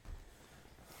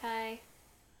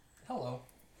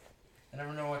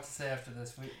say after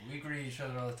this. We greet each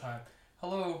other all the time.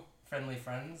 Hello, friendly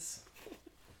friends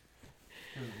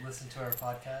who listen to our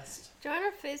podcast. Join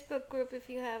our Facebook group if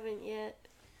you haven't yet.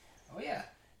 Oh yeah,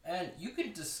 and you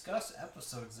can discuss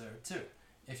episodes there too.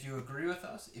 If you agree with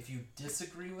us, if you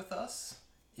disagree with us,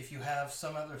 if you have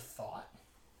some other thought,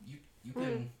 you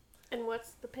can. And what's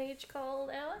the page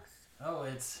called, Alex? Oh,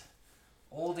 it's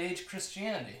Old Age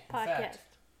Christianity. In Podcast. fact,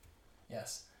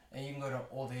 yes. And you can go to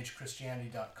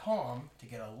oldagechristianity.com to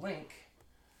get a link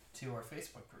to our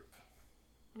Facebook group.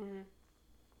 Mm-hmm.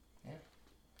 Yeah.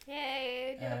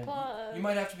 Yay! Get And applause. you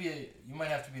might have to be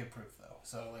approved though.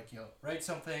 So like you'll write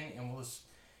something and we'll just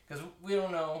because we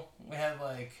don't know. We had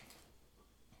like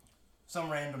some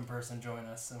random person join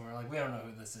us and we're like we don't know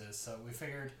who this is. So we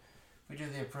figured if we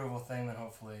do the approval thing, then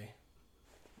hopefully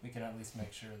we can at least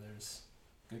make sure there's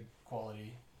good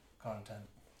quality content.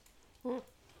 Mm.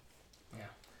 Yeah.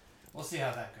 We'll see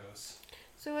how that goes.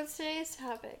 So what's today's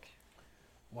topic?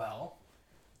 Well,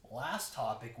 last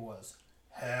topic was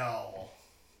hell.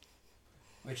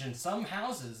 Which in some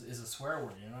houses is a swear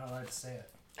word. You're not allowed to say it.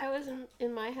 I was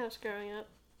in my house growing up.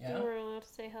 Yeah? We weren't allowed to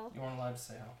say hell. You weren't allowed to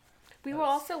say hell. We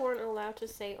also weren't allowed to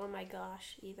say oh my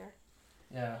gosh either.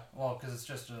 Yeah, well, because it's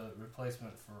just a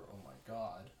replacement for oh my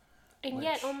god. And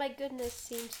yet oh my goodness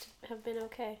seems to have been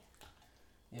okay.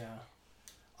 Yeah.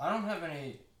 I don't have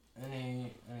any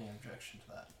objection to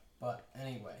that. But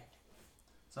anyway.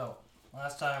 So,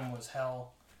 last time was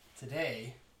hell.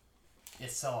 Today,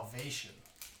 it's salvation.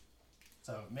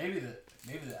 So maybe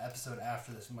the episode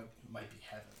after this might be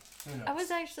heaven. Who knows? I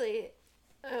was actually,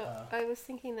 I was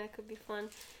thinking that could be fun,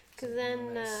 because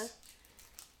then nice.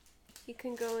 You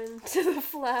can go into the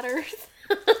flat Earth.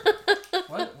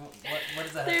 What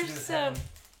does that have to do with heaven?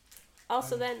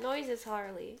 Also, that noise is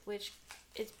Harley, which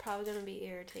is probably going to be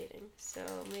irritating. So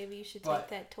maybe you should take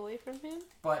that toy from him.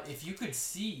 But if you could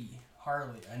see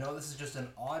Harley, I know this is just an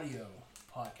audio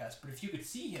podcast, but if you could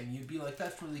see him, you'd be like,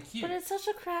 that's really cute. But it's such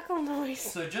a crackle noise.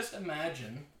 So just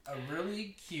imagine a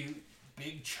really cute,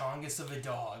 big chongus of a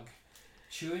dog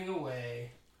chewing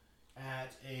away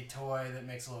at a toy that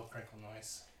makes a little crinkle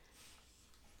noise.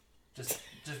 Just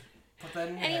put that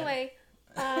in your head.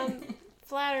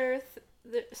 Flat Earth,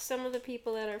 some of the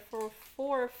people that are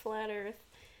for Flat Earth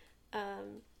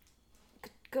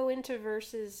go into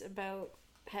verses about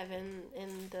heaven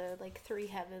and the three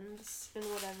heavens and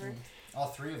whatever. All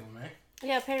three of them, eh?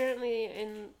 Yeah, apparently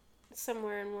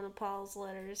somewhere in one of Paul's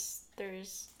letters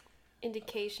there's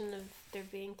indication of there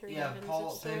being three heavens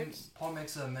of sorts. Paul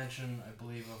makes a mention, I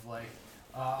believe, of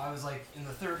I was in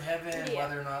the third heaven,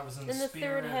 whether or not it was in the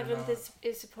spirit. And the third heaven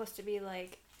is supposed to be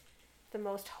the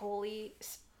most holy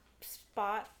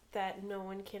spot that no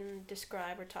one can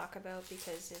describe or talk about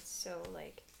because it's so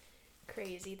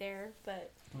crazy there.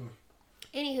 But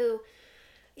anywho,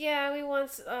 yeah, we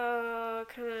once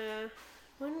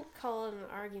wouldn't call it an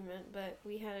argument, but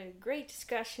we had a great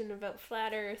discussion about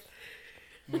flat Earth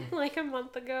a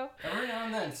month ago. Every now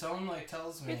and then, someone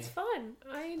tells me it's fun.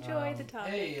 I enjoy the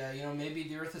topic. Hey, maybe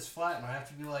the Earth is flat, and I have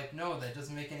to be like, no, that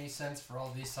doesn't make any sense for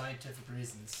all these scientific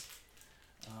reasons.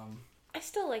 I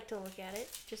still like to look at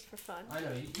it just for fun. I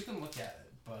know you can look at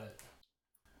it, but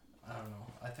I don't know.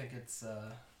 I think it's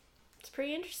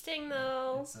pretty interesting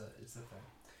though. It's a thing.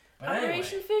 But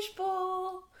Operation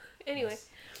Fishbowl. Anyway. Yes.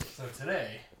 So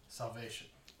today, salvation.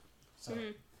 So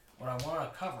what I want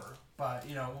to cover, but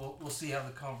we'll see how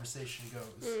the conversation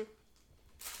goes.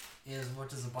 Is what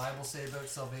does the Bible say about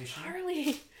salvation?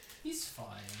 Harley. He's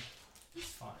fine.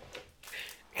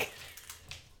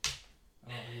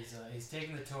 He's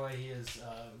taking the toy. He has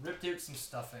ripped out some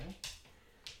stuffing,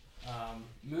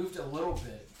 moved a little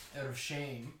bit out of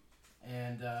shame,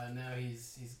 and now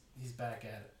he's back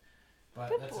at it. But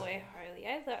good boy, Harley.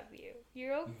 I love you.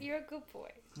 You're a good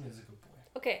boy. He is a good boy.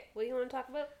 Okay, what do you want to talk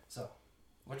about? So,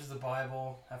 what does the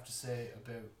Bible have to say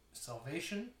about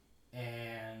salvation,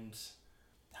 and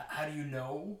how do you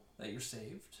know that you're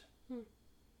saved?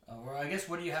 Or I guess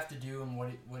what do you have to do, and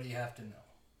what do you have to know?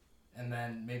 And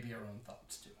then maybe our own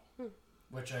thoughts too.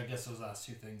 Which I guess those last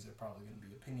two things are probably going to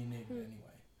be opinionated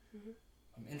anyway.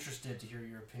 I'm interested to hear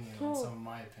your opinion on some of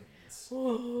my opinions.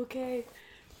 Oh, okay.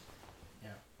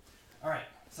 Yeah. Alright,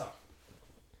 so.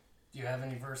 Do you have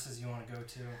any verses you want to go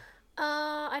to?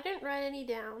 I didn't write any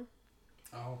down.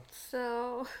 Oh.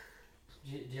 So.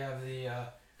 Do you have the,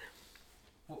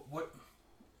 what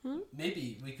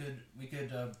maybe we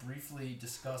could briefly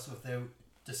discuss without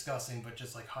discussing, but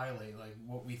just highlight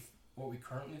what we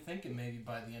currently think, and maybe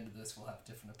by the end of this we'll have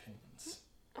different opinions.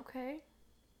 Okay.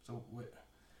 So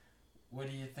what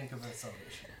do you think about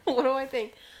salvation? What do I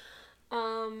think?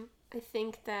 I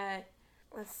think that,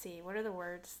 let's see, what are the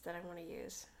words that I want to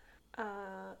use?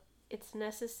 it's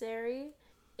necessary.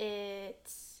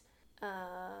 It's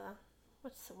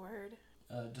what's the word?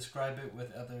 Describe it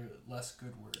with other less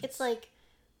good words. It's like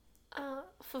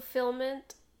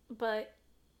fulfillment, but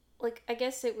like I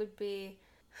guess it would be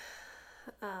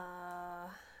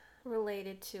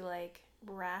related to like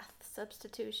wrath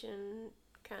substitution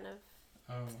kind of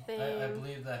thing. I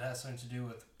believe that has something to do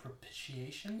with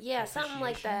propitiation. Yeah, something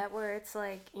like that, where it's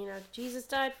like, Jesus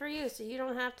died for you, so you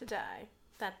don't have to die.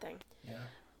 That thing. Yeah.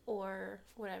 Or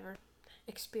whatever.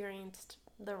 Experienced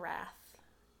the wrath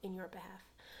in your behalf.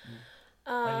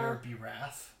 And your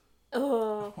bewrath.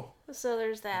 Oh. So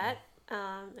there's that.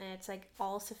 And it's like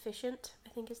all sufficient, I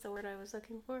think is the word I was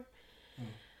looking for.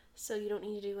 So you don't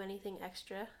need to do anything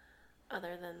extra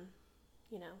other than,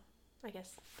 I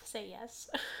guess, say yes.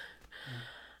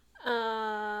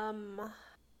 I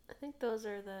think those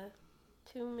are the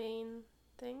two main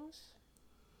things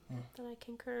that I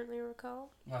can currently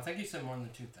recall. Well, I think you said more than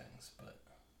 2 things,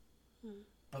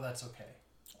 but that's okay.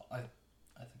 I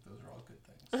think those are all good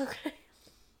things. Okay.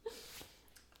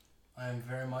 I am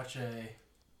very much a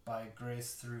by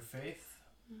grace through faith,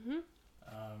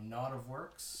 not of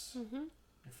works.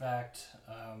 In fact,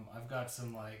 I've got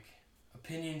some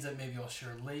opinions that maybe I'll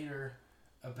share later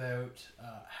about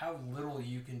how little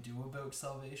you can do about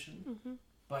salvation,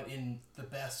 but in the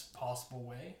best possible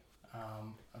way.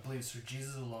 I believe it's through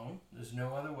Jesus alone. There's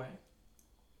no other way.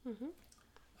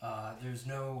 There's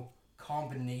no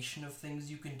combination of things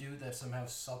you can do that somehow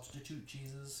substitute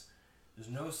Jesus. There's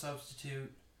no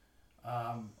substitute.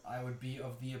 I would be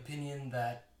of the opinion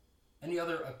that any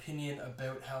other opinion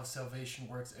about how salvation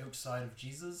works outside of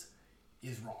Jesus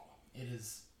is wrong. It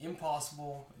is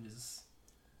impossible. It is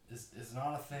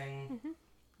not a thing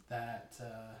that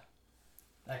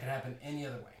can happen any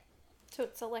other way. So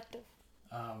it's selective.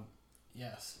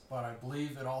 Yes, but I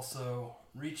believe it also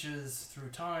reaches through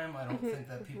time. I don't think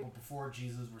that people before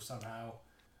Jesus were somehow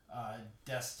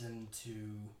destined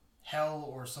to hell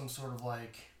or some sort of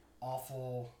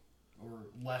awful or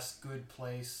less good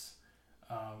place.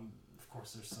 Of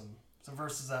course, there's some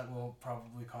verses that will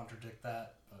probably contradict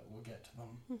that, but we'll get to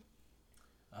them.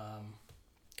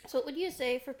 So what would you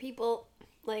say for people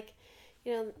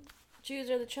Jews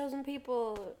are the chosen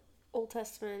people, Old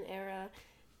Testament era,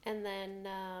 and then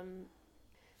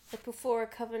before a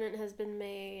covenant has been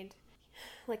made,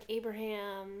 like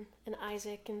Abraham and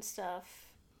Isaac and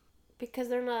stuff, because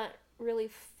they're not really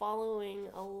following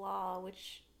a law,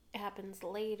 which happens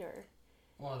later.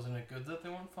 Well, isn't it good that they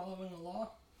weren't following a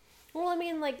law? Well, I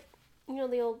mean,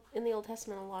 in the Old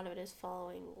Testament, a lot of it is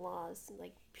following laws,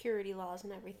 like purity laws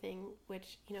and everything,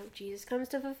 which, Jesus comes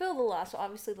to fulfill the law, so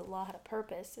obviously the law had a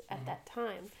purpose at that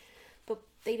time, but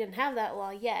they didn't have that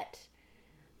law yet.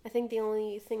 I think the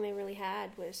only thing they really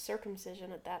had was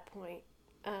circumcision at that point.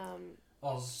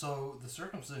 So the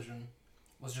circumcision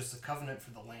was just a covenant for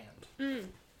the land.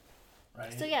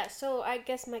 Right? So I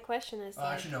guess my question is...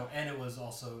 actually, no, and it was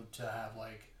also to have,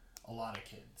 a lot of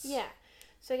kids. Yeah.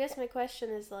 So I guess my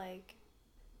question is,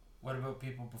 what about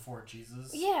people before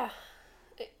Jesus? Yeah.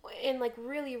 And,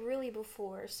 really, really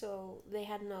before, so they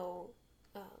had no...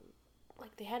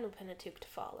 they had no Pentateuch to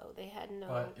follow. They had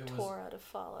no Torah to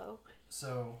follow.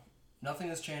 So, nothing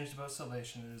has changed about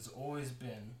salvation. It has always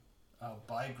been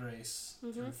by grace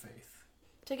through faith.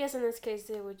 So I guess in this case,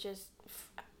 they would just,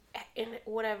 in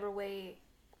whatever way,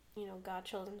 God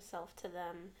shows himself to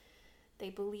them, they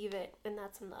believe it, and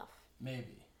that's enough.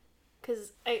 Maybe.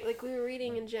 Because, we were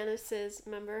reading in Genesis,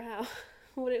 remember how,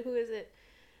 who is it?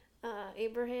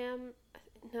 Abraham?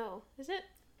 No, is it?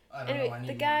 I don't know. I need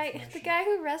the guy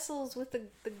who wrestles with the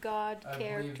God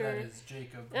character. I believe that is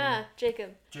Jacob.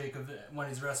 Jacob. Jacob, when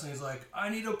he's wrestling, he's like, "I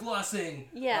need a blessing.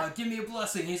 Yeah. Give me a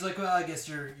blessing." He's like, "Well, I guess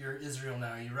you're Israel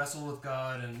now. You wrestle with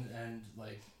God, and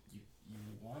you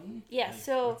won." Yeah. What's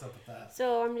up with that?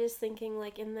 So I'm just thinking,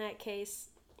 in that case,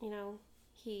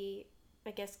 I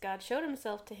guess God showed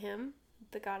himself to him,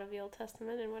 the God of the Old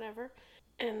Testament and whatever,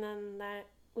 and then that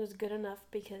was good enough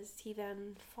because he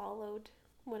then followed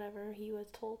whatever he was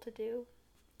told to do.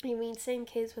 I mean, same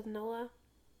case with Noah,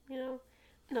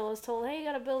 Noah's told, hey, you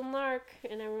gotta build an ark,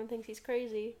 and everyone thinks he's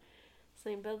crazy, so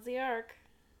he builds the ark,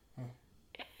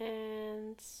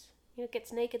 and,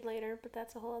 gets naked later, but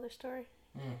that's a whole other story.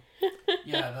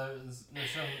 Yeah, there's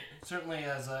certainly,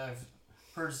 as I've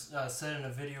heard said in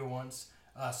a video once,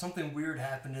 something weird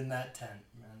happened in that tent,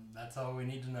 and that's all we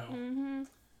need to know.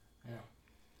 Yeah.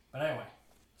 But anyway,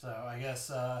 so I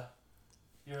guess,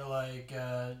 you're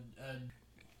to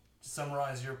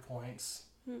summarize your points,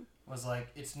 was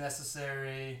it's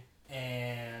necessary,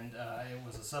 and it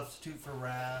was a substitute for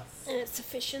wrath. And it's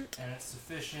sufficient. And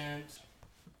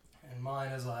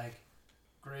mine is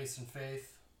grace and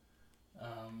faith.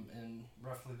 in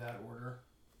roughly that order.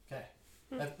 Okay,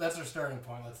 that's our starting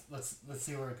point. Let's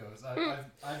see where it goes.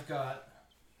 I've got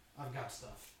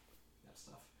stuff.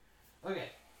 Okay,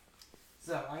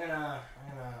 so I'm gonna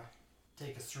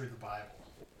take us through the Bible.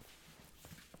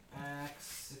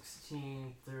 Acts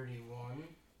 16:31.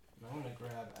 I'm gonna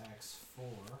grab Acts 4.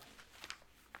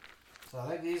 So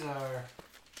I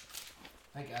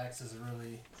think Acts is a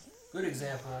really good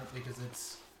example because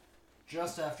it's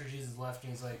just after Jesus left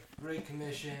and he's like, Great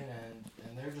Commission,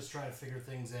 and they're just trying to figure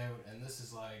things out, and this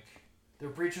is like, they're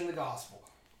preaching the gospel.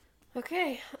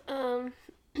 Okay, I'll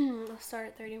start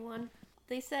at 31.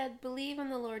 They said, "Believe in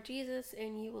the Lord Jesus,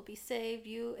 and you will be saved,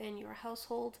 you and your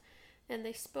household." And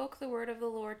they spoke the word of the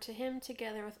Lord to him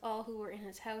together with all who were in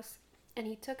his house. And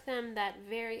he took them that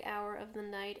very hour of the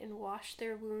night and washed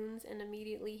their wounds, and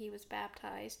immediately he was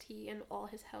baptized, he and all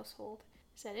his household.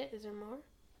 Is that it? Is there more?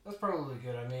 That's probably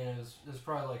good. I mean, it was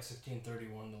probably like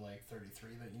 16:31 to like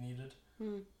 33 that you needed.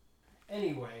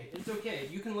 Anyway, it's okay.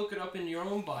 You can look it up in your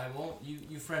own Bible,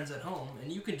 you friends at home,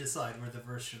 and you can decide where the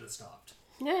verse should have stopped.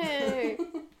 Yay!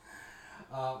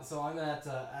 So I'm at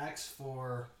Acts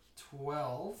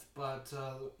 4:12, but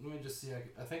let me just see.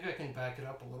 I think I can back it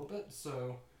up a little bit.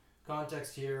 So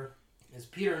context here is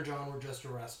Peter and John were just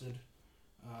arrested.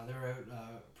 They're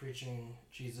out preaching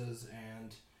Jesus,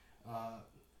 and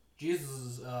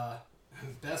Jesus'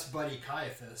 best buddy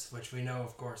Caiaphas, which we know,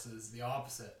 of course, is the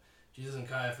opposite. Jesus and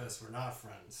Caiaphas were not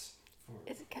friends.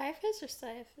 Is it Caiaphas or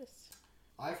Caiaphas?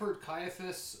 I've heard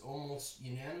Caiaphas almost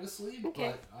unanimously,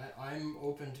 okay. But I'm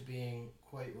open to being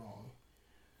quite wrong.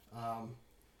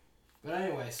 But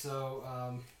anyway, so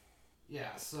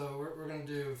so we're going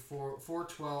to do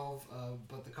 4:12,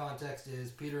 but the context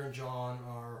is Peter and John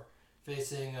are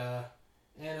facing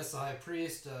Annas the high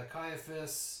priest,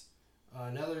 Caiaphas,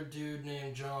 another dude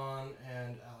named John,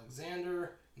 and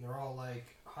Alexander, and they're all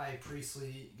like high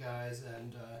priestly guys,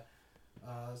 and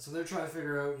so they're trying to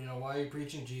figure out, why are you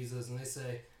preaching Jesus? And they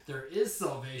say, there is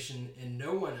salvation in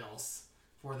no one else,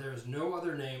 for there is no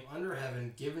other name under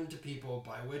heaven given to people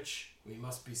by which we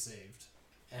must be saved.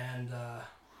 And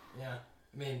you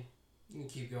can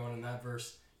keep going in that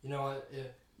verse. You know what?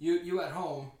 You at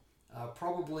home,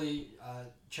 probably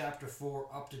chapter 4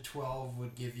 up to 12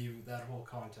 would give you that whole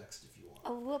context if you want.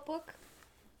 Of what book?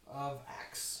 Of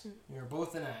Acts. You're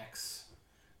both in Acts.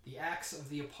 The Acts of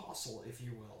the Apostle, if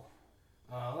you will.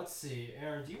 Let's see,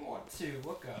 Aaron, do you want to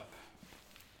look up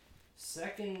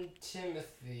 2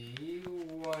 Timothy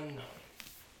 1:9?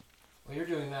 Well, you're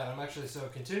doing that. I'm actually,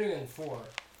 continuing in 4,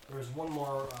 there's one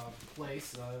more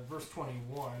place, verse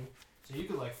 21. So you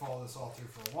could follow this all through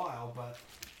for a while, but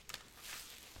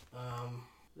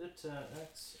it's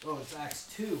Acts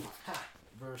 2,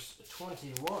 verse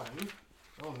 21.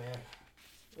 Oh man,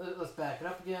 let's back it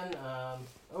up again.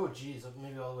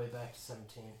 Maybe all the way back to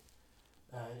 17.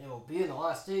 And it will be in the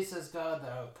last days, says God,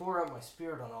 that I will pour out my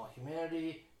spirit on all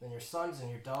humanity. Then your sons and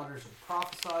your daughters will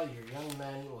prophesy, your young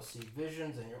men will see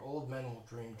visions, and your old men will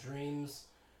dream dreams.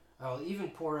 I will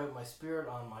even pour out my spirit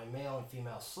on my male and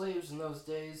female slaves in those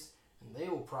days, and they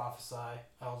will prophesy.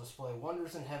 I will display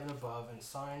wonders in heaven above and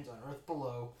signs on earth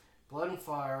below, blood and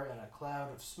fire and a cloud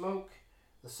of smoke.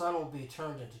 The sun will be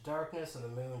turned into darkness and the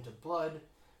moon to blood,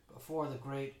 before the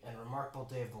great and remarkable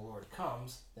day of the Lord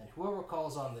comes. Then whoever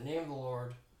calls on the name of the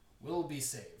Lord will be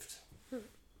saved.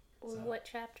 What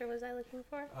chapter was I looking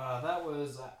for? That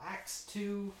was Acts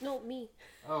 2. No, me.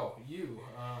 Oh, you.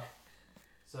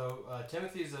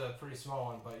 Timothy's a pretty small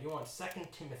one, but you want 2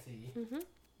 Timothy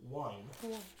 1,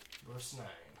 verse 9.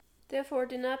 Therefore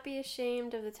do not be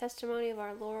ashamed of the testimony of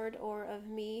our Lord or of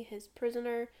me, his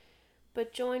prisoner,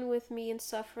 but join with me in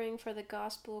suffering for the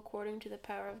gospel according to the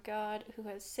power of God, who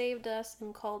has saved us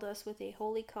and called us with a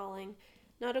holy calling,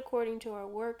 not according to our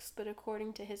works, but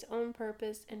according to his own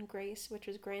purpose and grace, which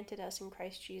was granted us in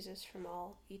Christ Jesus from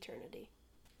all eternity.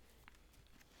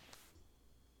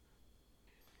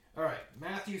 All right,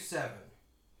 Matthew 7,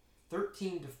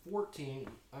 13 to 14.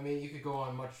 I mean, you could go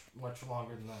on much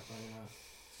longer than that, but I'm going to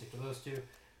stick to those two.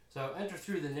 So, enter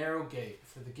through the narrow gate,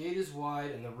 for the gate is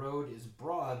wide and the road is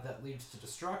broad that leads to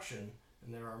destruction,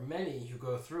 and there are many who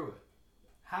go through it.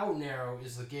 How narrow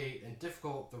is the gate and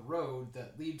difficult the road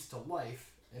that leads to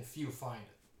life, and few find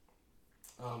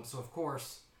it. So, of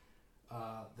course,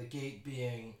 the gate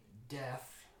being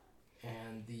death,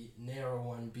 and the narrow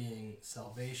one being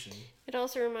salvation. It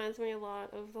also reminds me a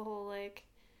lot of the whole,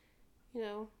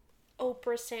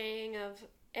 Oprah saying of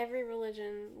every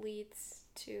religion leads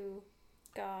to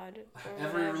God.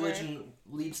 Every religion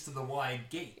leads to the wide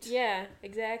gate. Yeah,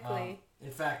 exactly.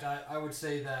 In fact, I would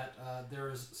say that there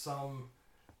is some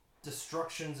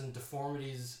destructions and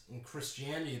deformities in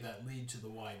Christianity that lead to the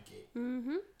wide gate.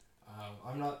 Mm-hmm.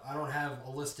 I don't have a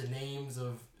list of names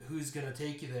of who's going to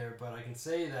take you there, but I can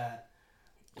say that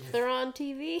if they're on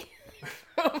TV,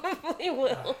 probably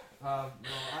will. No,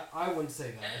 I wouldn't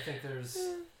say that. I think there's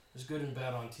good and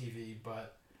bad on TV,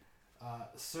 but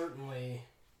certainly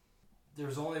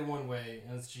there's only one way,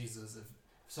 and it's Jesus. If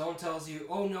someone tells you,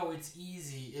 "Oh no, it's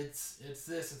easy. It's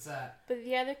this, it's that." But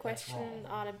the other question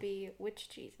ought to be, which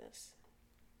Jesus?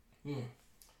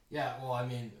 Yeah, well, I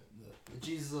mean, the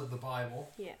Jesus of the Bible.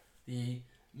 Yeah. The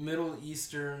Middle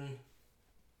Eastern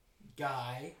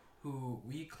guy who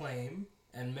we claim,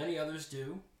 and many others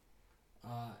do,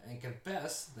 and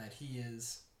confess that he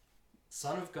is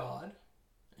Son of God,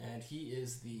 and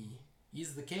he's the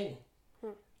King.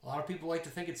 A lot of people like to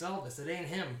think it's Elvis. It ain't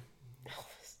him.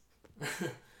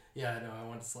 Elvis. Yeah, I know. I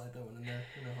want to slide that one in there.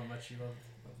 I know how much you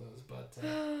love those, but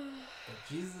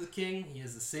Jesus is King. He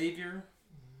is the Savior,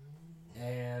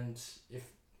 and if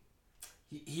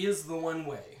he is the one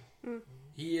way.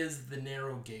 He is the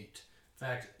narrow gate. In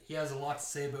fact, he has a lot to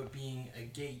say about being a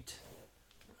gate,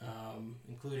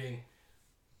 including.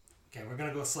 Okay, we're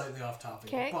gonna go slightly off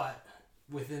topic, but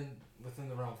within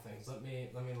the realm of things. Let me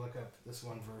look up this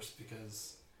one verse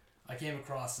because I came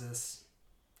across this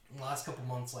in the last couple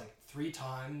months like 3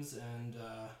 times, and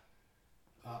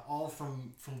all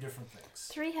from different things.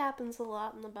 3 happens a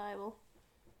lot in the Bible.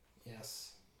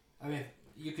 Yes, I mean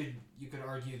you could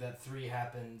argue that 3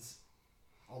 happens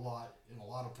a lot in a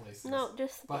lot of places. No,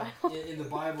 just the Bible. But in the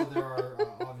Bible, there are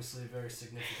obviously very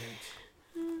significant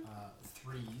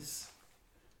 3s.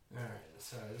 All right,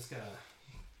 so I just gotta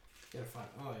find.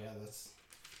 Oh yeah, that's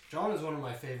John is one of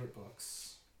my favorite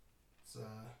books.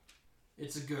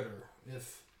 It's a gooder.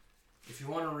 If you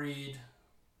want to read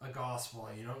a gospel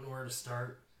and you don't know where to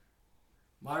start,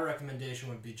 my recommendation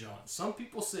would be John. Some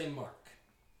people say Mark,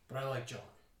 but I like John.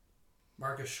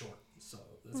 Mark is short, so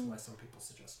that's why some people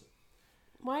suggest it.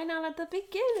 Why not at the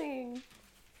beginning?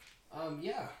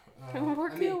 Yeah.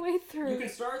 Work your way through. You can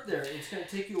start there. It's going to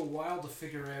take you a while to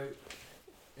figure out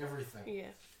everything. Yeah.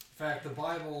 In fact, the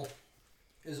Bible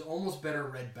is almost better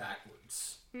read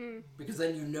backwards. Because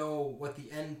then you know what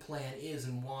the end plan is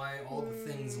and why all the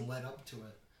things led up to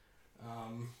it.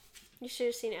 You should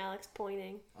have seen Alex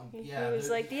pointing. He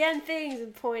was like, the end things,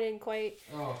 and pointing quite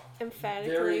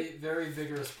emphatically. Very, very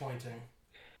vigorous pointing.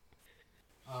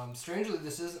 Strangely,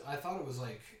 I thought it was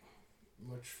like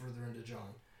much further into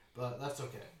John, but that's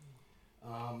okay.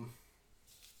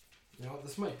 You know what,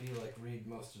 this might be like read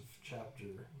most of chapter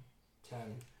 10.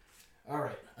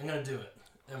 Alright, I'm gonna do it,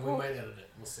 and we might edit it,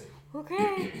 we'll see.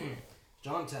 Okay.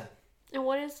 John 10. And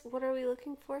what are we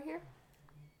looking for here?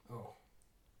 Oh,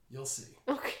 you'll see.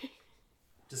 Okay.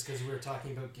 Just because we were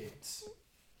talking about gates.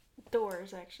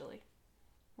 Doors, actually.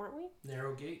 Weren't we?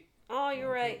 Narrow gate. Oh,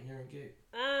 you're right. Narrow gate.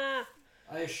 Ah.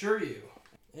 I assure you,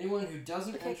 anyone who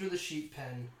doesn't enter the sheep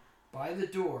pen by the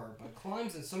door, but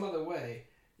climbs in some other way,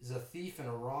 is a thief and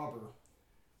a robber.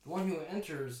 The one who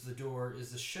enters the door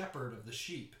is the shepherd of the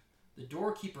sheep. The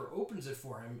doorkeeper opens it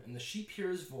for him, and the sheep hear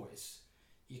his voice.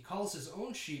 He calls his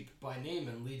own sheep by name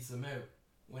and leads them out.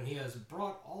 When he has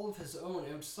brought all of his own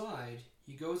outside,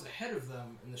 he goes ahead of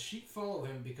them, and the sheep follow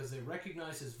him because they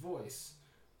recognize his voice.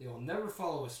 They will never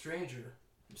follow a stranger.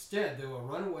 Instead, they will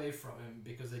run away from him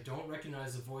because they don't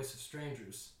recognize the voice of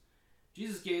strangers.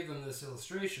 Jesus gave them this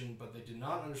illustration, but they did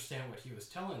not understand what he was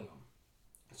telling them.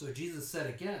 So Jesus said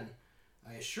again,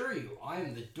 I assure you, I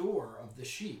am the door of the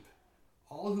sheep.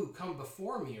 All who come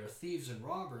before me are thieves and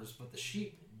robbers, but the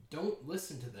sheep don't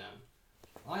listen to them.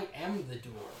 I am the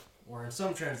door. Or in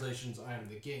some translations, I am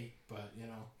the gate, but, you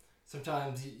know,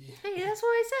 sometimes... Hey, that's what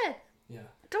I said. Yeah.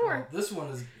 Door. Well, this one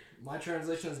is... My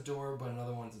translation is door, but in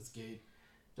other ones it's gate.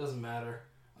 Doesn't matter.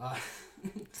 But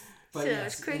so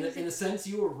yes, in a sense,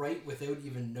 you were right without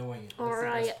even knowing it. Or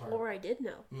I did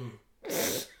know.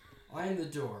 I am the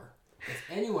door. If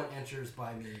anyone enters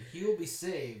by me, he will be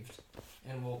saved,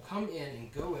 and will come in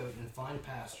and go out and find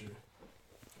pasture.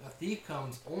 A thief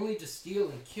comes only to steal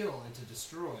and kill and to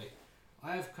destroy.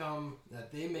 I have come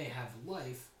that they may have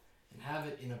life and have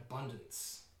it in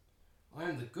abundance. I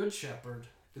am the good shepherd.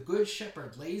 The good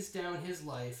shepherd lays down his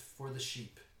life for the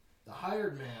sheep. The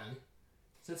hired man,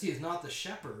 since he is not the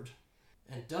shepherd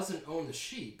and doesn't own the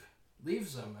sheep,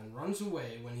 leaves them and runs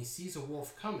away when he sees a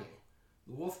wolf coming.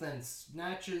 The wolf then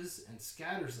snatches and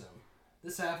scatters them.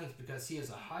 This happens because he is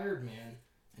a hired man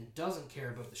and doesn't care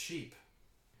about the sheep.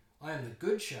 I am the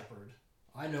good shepherd.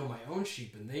 I know my own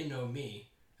sheep and they know me,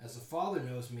 as the Father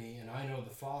knows me and I know the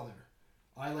Father.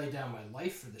 I lay down my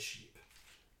life for the sheep.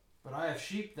 But I have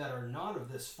sheep that are not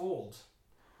of this fold.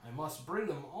 I must bring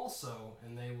them also,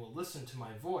 and they will listen to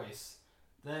my voice.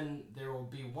 Then there will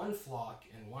be one flock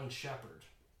and one shepherd.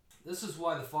 This is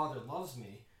why the Father loves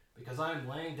me, because I am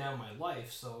laying down my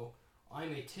life, so I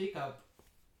may take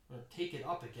it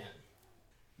up again.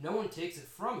 No one takes it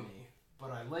from me,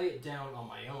 but I lay it down on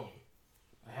my own.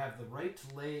 I have the right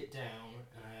to lay it down,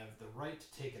 and I have the right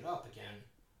to take it up again.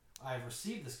 I have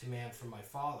received this command from my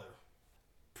Father.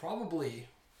 Probably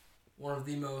one of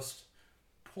the most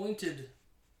pointed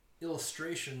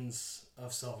illustrations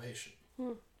of salvation.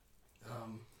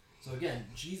 So again,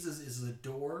 Jesus is the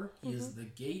door. He is the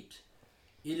gate.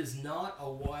 It is not a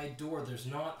wide door. There's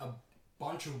not a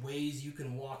bunch of ways you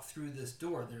can walk through this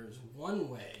door. There is one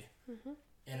way,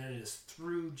 and it is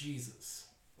through Jesus.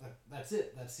 That's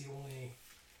it. That's the only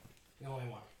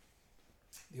one.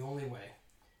 The only way.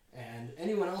 And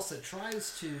anyone else that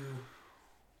tries to,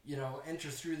 enter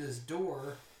through this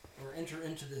door or enter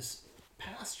into this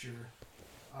pasture,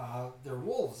 they're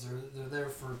wolves. They're there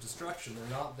for destruction.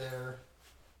 They're not there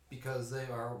because they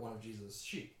are one of Jesus'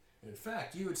 sheep. And in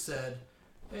fact, you had said,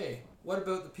 hey, what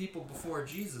about the people before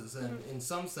Jesus? And in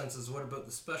some senses, what about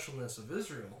the specialness of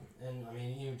Israel? And I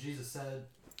mean, Jesus said,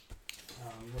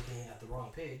 looking at the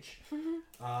wrong page,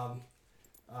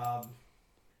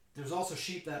 there's also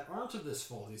sheep that aren't of this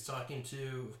fold. He's talking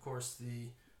to, of course, the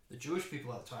Jewish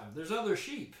people at the time. There's other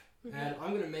sheep, and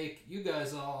I'm going to make you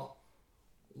guys all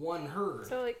one herd.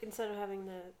 So, like, instead of having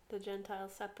the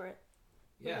Gentiles separate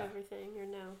from everything, you're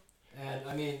now... And,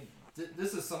 I mean,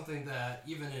 this is something that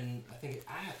even in, I think,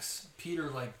 Acts, Peter,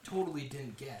 totally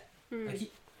didn't get. Like,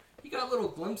 he got little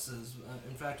glimpses.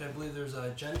 In fact, I believe there's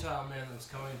a Gentile man that's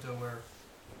coming to where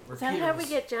Is that Peter how we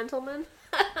get gentlemen?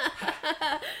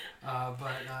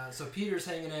 So Peter's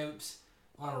hanging out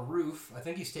on a roof. I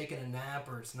think he's taking a nap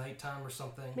or it's nighttime or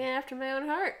something. Man after my own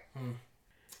heart.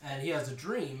 And he has a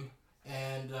dream,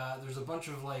 and there's a bunch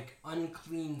of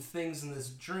unclean things in this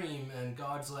dream, and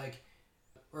God's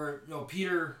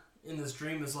Peter in this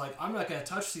dream is like, I'm not going to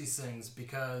touch these things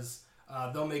because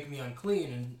they'll make me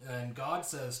unclean. And God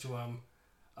says to him,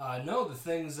 no, the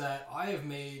things that I have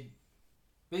made,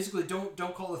 basically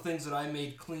don't call the things that I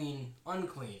made clean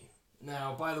unclean.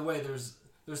 Now, by the way, there's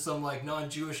some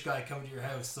non-Jewish guy coming to your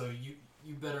house, so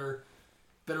you better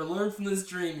learn from this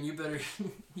dream, and you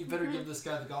better give this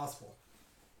guy the gospel.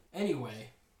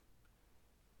 Anyway,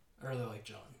 I really like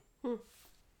John.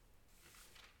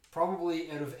 Probably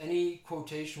out of any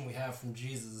quotation we have from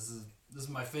Jesus, this is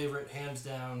my favorite, hands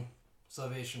down,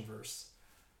 salvation verse.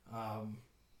 And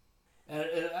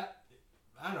I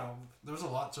don't know, there's a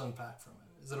lot to unpack from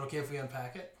it. Is it okay if we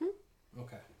unpack it?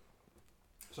 Okay.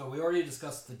 So we already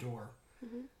discussed the door.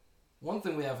 One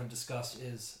thing we haven't discussed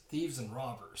is thieves and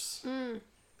robbers.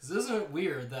 Because isn't it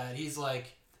weird that he's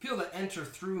like, the people that enter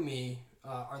through me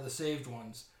are the saved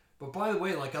ones. But by the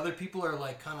way, other people are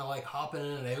kind of hopping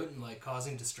in and out and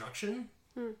causing destruction.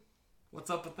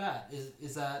 What's up with that?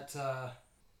 Is that,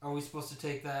 are we supposed to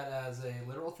take that as a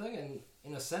literal thing? And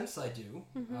in a sense, I do.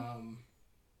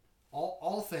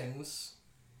 All things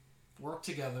work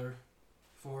together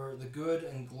for the good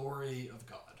and glory of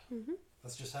God.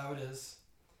 That's just how it is.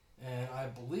 And I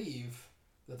believe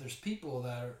that there's people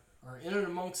that are in and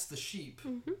amongst the sheep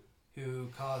who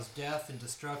cause death and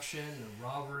destruction and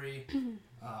robbery.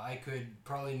 I could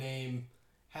probably name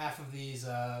half of these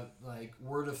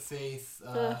word of faith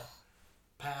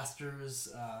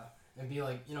pastors and be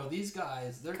like, these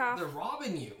guys, they're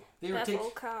robbing you. They are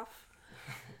taking cough.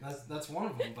 That's one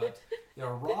of them, but they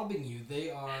are robbing you.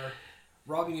 They are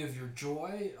robbing you of your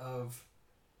joy,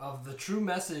 of the true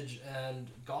message and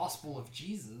gospel of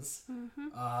Jesus.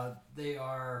 They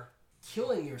are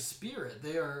killing your spirit.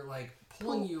 They are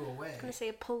pulling you away. I was going to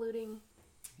say polluting.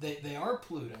 They are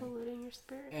polluting. Polluting your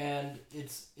spirit. And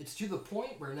it's to the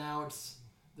point where now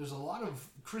there's a lot of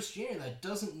Christianity that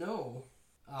doesn't know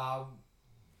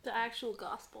the actual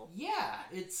gospel. Yeah,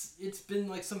 it's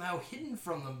been somehow hidden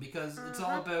from them because it's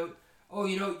all about,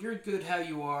 you're good how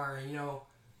you are, and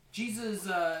Jesus.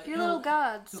 You're a little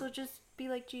God, so just be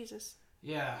like Jesus.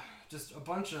 Yeah, just a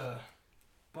bunch of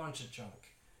junk.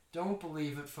 Don't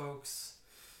believe it, folks.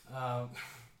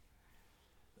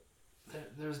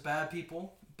 There's bad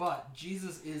people, but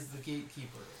Jesus is the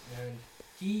gatekeeper, and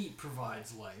he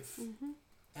provides life.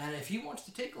 And if he wants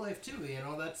to take life too,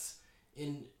 that's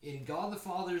in God the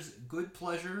Father's good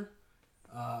pleasure.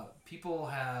 People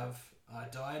have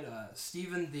died.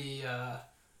 Stephen the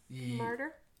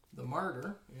martyr. The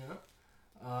martyr,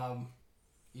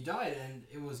 he died, and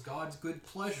it was God's good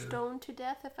pleasure. Stoned to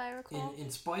death, if I recall. In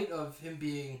spite of him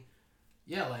being,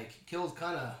 killed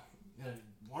kind of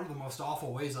one of the most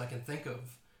awful ways I can think of.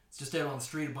 It's just out on the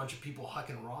street, a bunch of people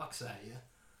hucking rocks at you.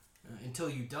 until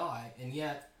you die. And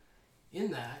yet,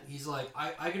 in that, he's like,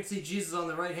 I can see Jesus on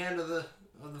the right hand of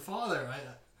the Father.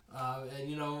 And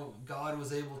you know, God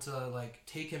was able to like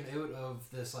take him out of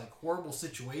this like horrible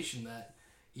situation that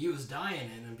he was dying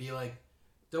in, and be like,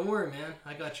 "Don't worry, man,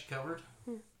 I got you covered."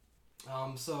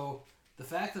 So the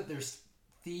fact that there's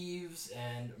thieves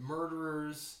and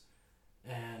murderers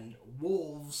and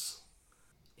wolves,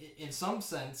 in some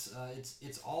sense,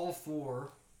 it's all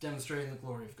for demonstrating the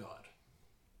glory of God.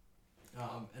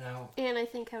 And I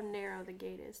think how narrow the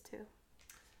gate is too.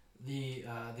 The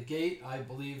gate I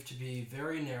believe to be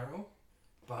very narrow,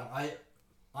 but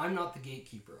I'm not the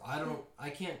gatekeeper. I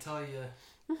can't tell you.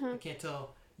 I can't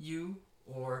tell you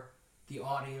or the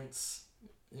audience,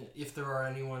 if there are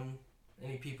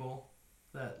any people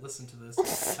that listen to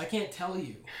this. I can't tell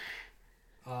you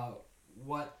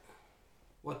what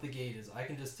the gate is. I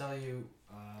can just tell you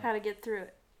how to get through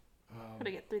it. How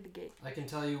to get through the gate. I can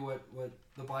tell you what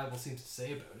the Bible seems to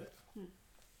say about it.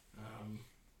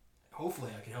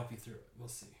 Hopefully I can help you through it. We'll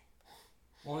see.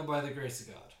 Only by the grace of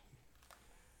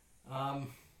God.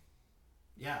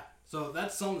 Yeah, so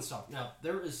that's some of the stuff. Now,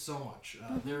 there is so much.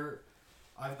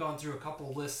 I've gone through a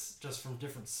couple lists just from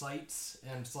different sites,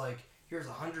 and it's like, here's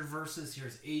 100 verses,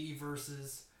 here's 80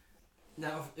 verses.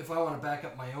 Now, if I want to back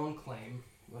up my own claim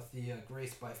with the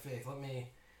grace by faith, let me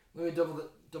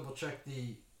double check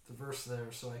the verse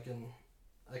there, so I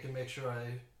can make sure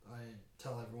I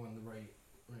tell everyone the right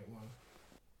one.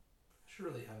 I should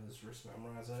really have this verse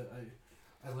memorized.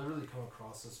 I literally come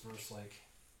across this verse like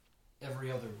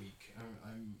every other week.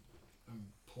 I'm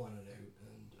pulling it out,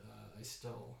 and I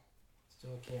still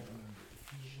can't remember.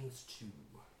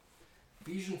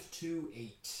 Ephesians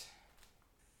 2:8.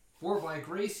 For by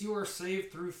grace you are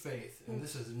saved through faith, and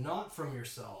this is not from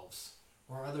yourselves.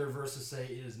 Or other verses say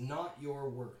it is not your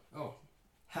work.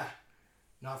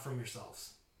 Not from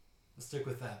yourselves. Let's stick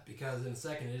with that, because in a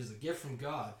second it is a gift from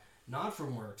God, not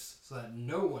from works, so that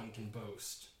no one can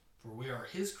boast. For we are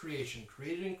his creation,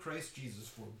 created in Christ Jesus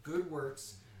for good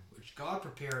works, which God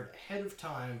prepared ahead of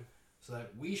time so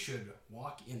that we should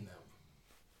walk in them.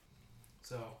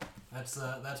 So that's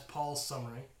Paul's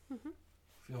summary.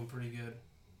 Feeling pretty good.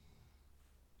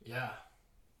 Yeah.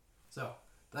 So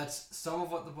that's some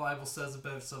of what the Bible says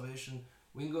about salvation.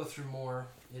 We can go through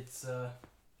more. It's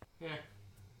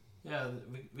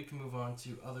we can move on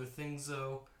to other things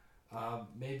though.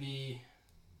 Maybe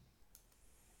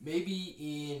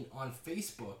on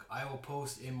Facebook I will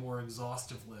post a more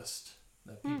exhaustive list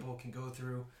that people can go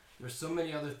through. There's so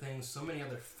many other things, so many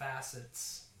other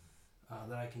facets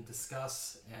that I can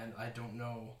discuss, and I don't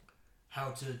know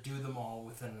how to do them all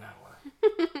within an hour.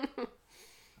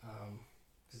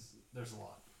 Because there's a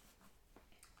lot.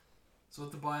 So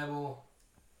what the Bible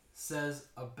says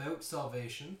about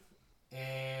salvation,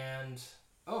 and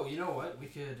you know what? We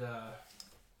could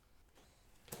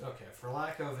for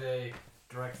lack of a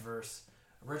direct verse,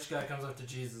 a rich guy comes up to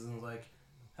Jesus and is like,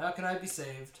 "How can I be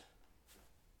saved?"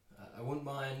 I wouldn't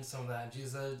mind some of that. And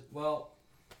Jesus said, "Well,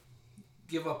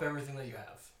 give up everything that you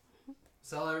have.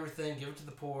 Sell everything, give it to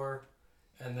the poor,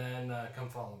 and then come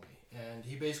follow me." And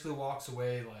he basically walks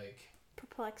away like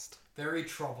perplexed, very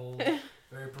troubled,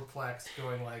 very perplexed,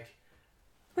 going like,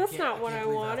 "That's not what I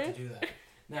wanted." I have to do that.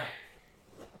 Now,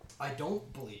 I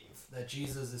don't believe that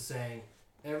Jesus is saying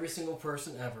every single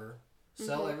person ever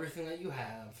sell everything that you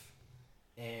have,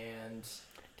 and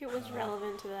it was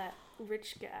relevant to that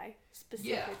rich guy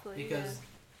specifically. Yeah, because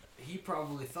he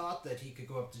probably thought that he could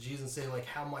go up to Jesus and say like,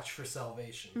 "How much for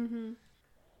salvation?"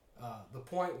 The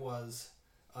point was,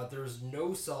 there's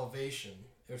no salvation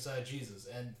outside Jesus,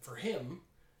 and for him,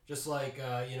 just like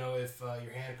if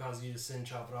your hand causes you to sin,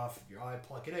 chop it off. If your eye,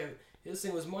 pluck it out. His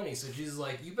thing was money, so Jesus is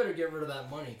like, you better get rid of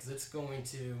that money, because it's going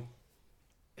to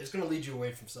lead you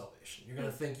away from salvation. You're going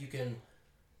to think you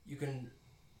can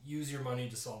use your money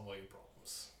to solve all your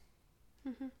problems.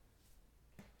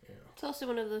 Yeah. It's also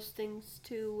one of those things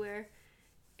too where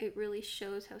it really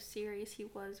shows how serious he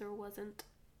was or wasn't.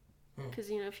 Because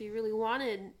if he really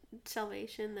wanted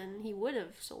salvation, then he would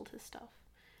have sold his stuff.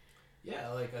 Yeah,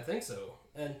 like I think so.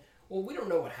 And we don't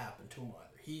know what happened to him either.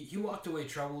 He walked away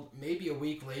troubled. Maybe a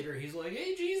week later, he's like,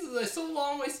 "Hey, Jesus, I sold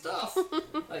all my stuff."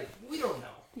 Like, we don't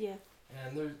know. Yeah.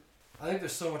 And I think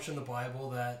there's so much in the Bible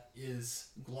that is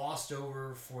glossed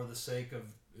over for the sake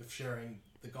of sharing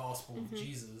the gospel of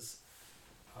Jesus.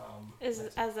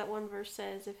 As that one verse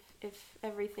says, if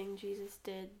everything Jesus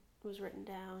did was written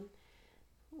down,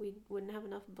 we wouldn't have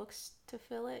enough books to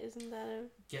fill it. Isn't that a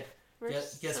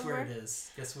verse guess somewhere? where it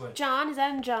is? Guess what? John? Is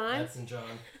that in John? That's in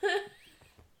John.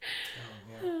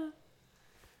 Yeah.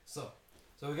 So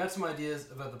we got some ideas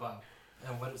about the Bible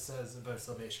and what it says about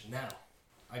salvation. Now,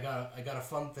 I got a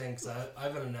fun thing because I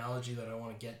have an analogy that I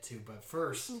want to get to, but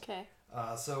first. Okay.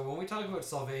 So when we talk about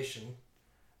salvation,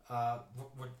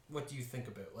 what do you think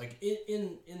about, like,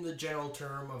 in the general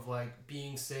term of like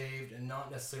being saved, and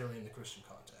not necessarily in the Christian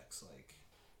context, like.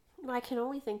 I can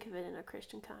only think of it in a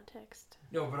Christian context.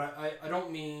 No, but I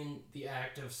don't mean the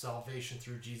act of salvation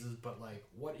through Jesus, but like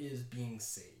what is being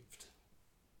saved?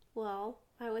 Well,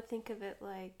 I would think of it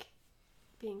like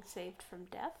being saved from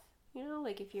death. You know,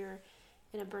 like if you're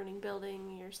in a burning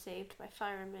building, you're saved by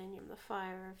firemen, you're in the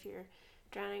fire. If you're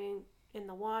drowning in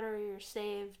the water, you're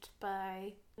saved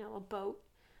by, a boat.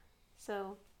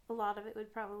 So a lot of it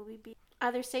would probably be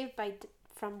either saved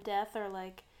from death, or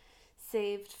like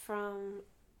saved from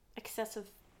excessive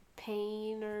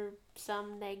pain or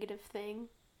some negative thing.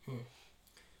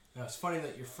 Now, it's funny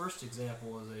that your first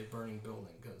example was a burning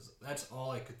building, because that's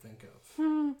all I could think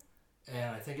of.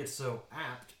 And I think it's so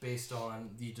apt based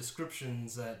on the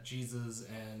descriptions that Jesus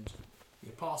and the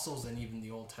apostles and even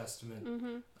the Old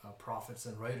Testament prophets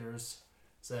and writers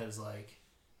says, like,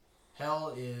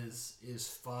 hell is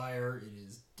fire, it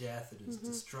is death, it is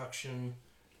destruction.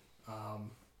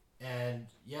 And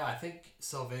yeah, I think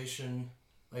salvation,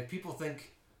 like, people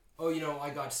think, oh, I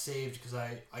got saved because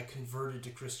I converted to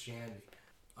Christianity.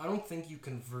 I don't think you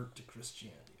convert to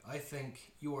Christianity. I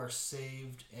think you are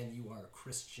saved and you are a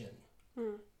Christian.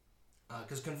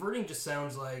 Because converting just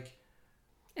sounds like...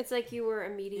 It's like you were a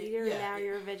meat eater and now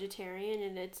you're a vegetarian,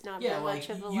 and it's not that much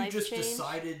of a life change. Yeah, like you just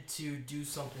decided to do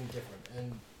something different.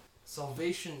 And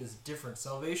salvation is different.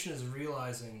 Salvation is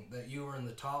realizing that you are in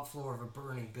the top floor of a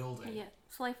burning building. Yeah,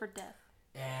 it's life or death.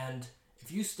 And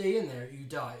if you stay in there, you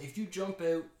die. If you jump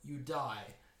out, you die.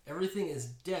 Everything is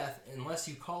death unless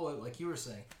you call out, like you were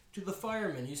saying, to the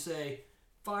firemen. You say,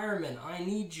 "Fireman, I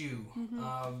need you.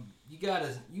 You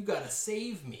gotta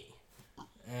save me."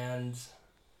 And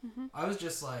I was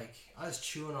just like, I was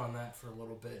chewing on that for a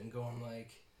little bit and going like,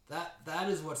 that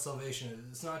is what salvation is.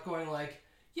 It's not going like,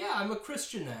 yeah, I'm a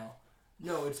Christian now.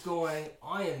 No, it's going,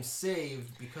 I am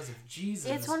saved because of Jesus.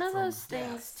 It's one of those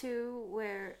things too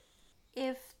where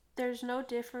if there's no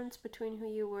difference between who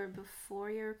you were before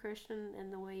you're a Christian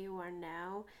and the way you are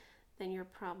now, then you're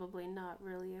probably not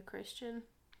really a Christian.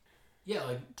 Yeah,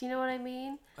 like... Do you know what I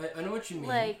mean? I know what you mean.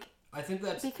 Like... I think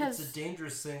it's a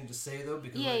dangerous thing to say, though,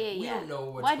 because we don't know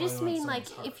what's going on. I just mean, like,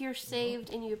 if you're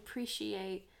saved and you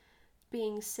appreciate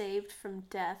being saved from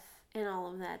death and all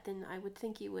of that, then I would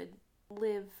think you would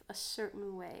live a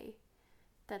certain way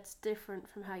that's different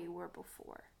from how you were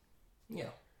before. Yeah,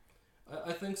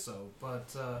 I think so,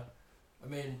 but, I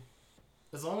mean,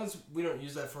 as long as we don't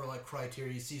use that for, like,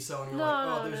 criteria, you see someone,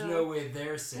 you're there's no way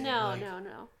they're saved. No.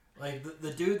 Like,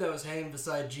 the dude that was hanging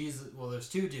beside Jesus, well, there's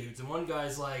two dudes, and one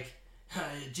guy's like,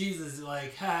 Jesus,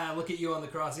 like, look at you on the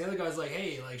cross. The other guy's like,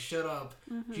 hey, like, shut up.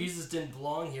 Jesus didn't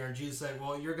belong here. And Jesus said,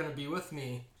 well, you're going to be with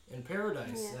me in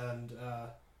paradise. Yeah. And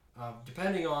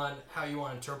depending on how you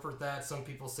want to interpret that, some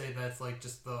people say that's, like,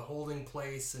 just the holding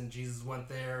place, and Jesus went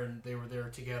there, and they were there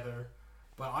together.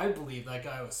 But I believe that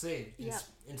guy was saved. Yeah.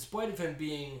 In spite of him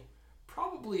being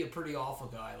probably a pretty awful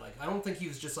guy. Like, I don't think he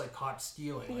was just, like, caught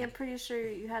stealing. Yeah, I'm pretty sure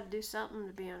you had to do something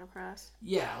to be on a cross.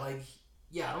 Yeah, like...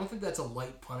 Yeah, I don't think that's a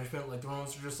light punishment. Like, the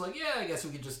Romans were just like, yeah, I guess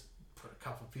we could just put a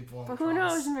couple people on the cross. But who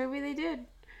knows? Maybe they did.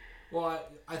 Well,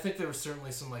 I think there was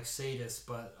certainly some, like, sadists,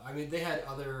 but, I mean, they had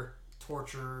other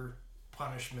torture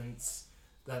punishments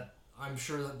that I'm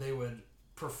sure that they would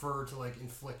prefer to, like,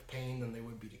 inflict pain than they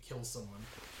would be to kill someone.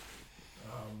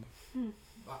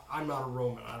 I'm not a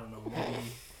Roman. I don't know.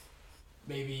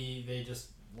 Maybe they just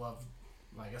loved...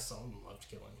 I guess some of them loved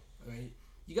killing. I mean,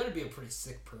 you gotta be a pretty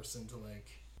sick person to, like...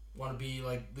 want to be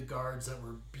like the guards that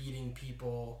were beating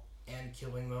people and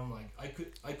killing them. Like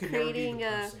I could never be the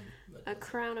person a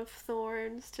crown of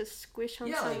thorns to squish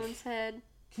on someone's head.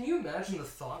 Can you imagine the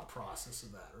thought process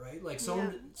of that, right? Like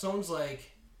someone's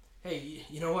like, hey,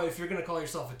 you know what, if you're gonna call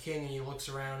yourself a king, and he looks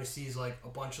around, he sees like a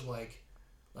bunch of like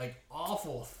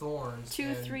awful thorns,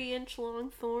 2-3 inch long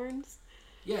thorns.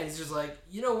 Yeah, he's just like,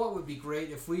 you know what would be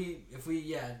great if we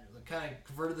kind of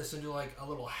converted this into like a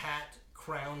little hat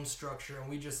crown structure, and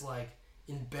we just like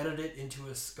embedded it into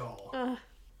a skull.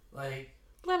 Like,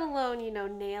 let alone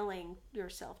nailing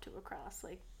yourself to a cross.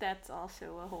 Like, that's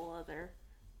also a whole other...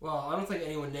 Well, I don't think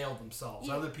anyone nailed themselves.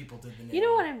 Other people did the nailing. You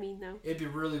know what I mean, though. It'd be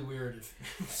really weird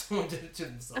if someone did it to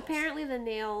themselves. Apparently the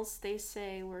nails, they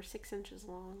say, were 6 inches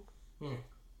long.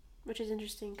 Which is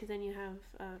interesting, because then you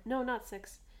have no, not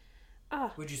 6.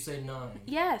 Would you say 9?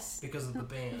 Yes, because of the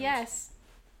band. Yes.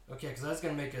 Okay, because that's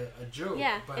going to make a joke.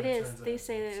 Yeah, it is. They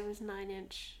say that it was 9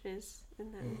 inches,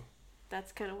 and then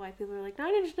that's kind of why people are like,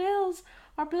 9 Inch Nails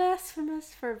are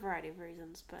blasphemous for a variety of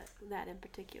reasons, but that in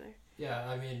particular. Yeah,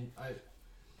 I mean,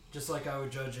 just like I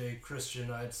would judge a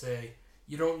Christian, I'd say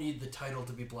you don't need the title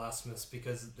to be blasphemous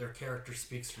because their character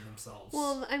speaks for themselves.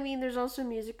 Well, I mean, there's also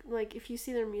music, like, if you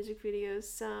see their music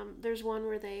videos, there's one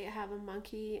where they have a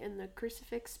monkey in the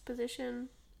crucifix position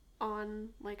on,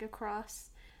 like, a cross,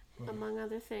 among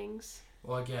other things.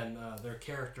 Well, again, their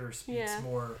character speaks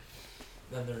more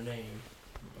than their name,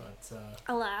 but...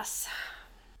 alas.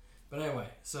 But anyway,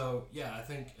 so, yeah, I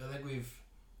think we've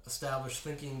established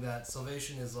thinking that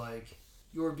salvation is like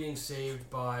you're being saved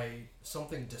by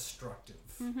something destructive.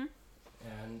 Mm-hmm.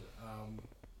 And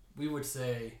we would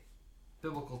say,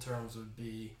 biblical terms would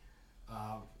be,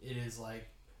 it is like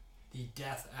the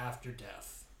death after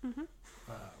death. Mm-hmm.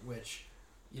 Which,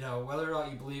 whether or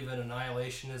not you believe in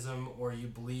annihilationism or you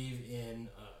believe in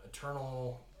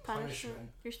eternal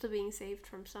punishment, you're still being saved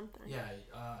from something. Yeah,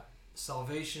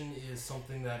 salvation is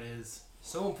something that is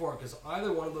so important because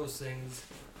either one of those things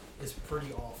is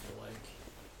pretty awful. Like,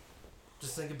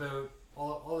 just think about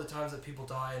all the times that people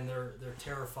die and they're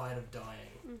terrified of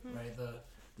dying, right?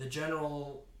 The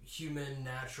general human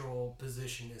natural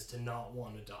position is to not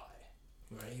want to die,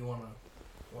 right? You want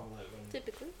to live. And,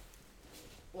 typically.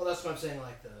 Well, that's what I'm saying.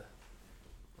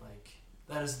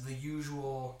 That is the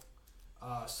usual.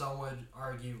 Some would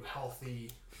argue healthy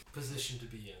position to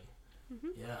be in.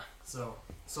 Mm-hmm. Yeah. So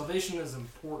salvation is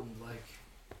important. Like,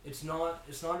 it's not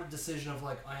a decision of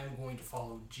like I am going to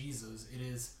follow Jesus. It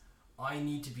is I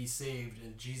need to be saved,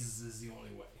 and Jesus is the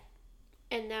only way.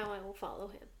 And now I will follow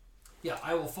him. Yeah,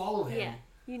 I will follow him. Yeah,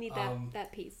 you need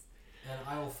that piece. And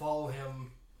I will follow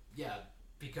him. Yeah,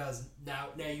 because now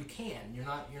you can. You're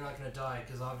not going to die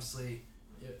because obviously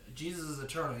Jesus is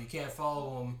eternal. You can't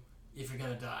follow him if you're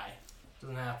going to die. It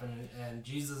doesn't happen. And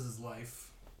Jesus is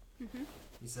life. Mm-hmm.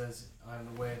 He says, "I am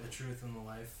the way, the truth, and the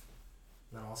life."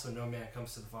 And then also, no man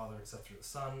comes to the Father except through the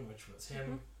Son, which was him.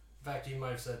 Mm-hmm. In fact, he might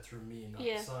have said through me, not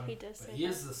the Son. He does. But he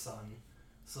is the Son,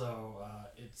 so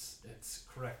it's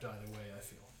correct either way. I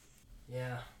feel.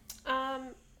 Yeah.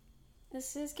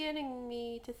 This is getting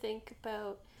me to think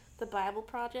about the Bible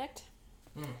Project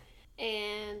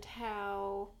and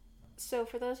how. So,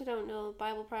 for those who don't know, the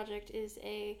Bible Project is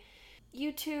a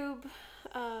YouTube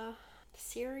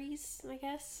series, I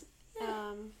guess.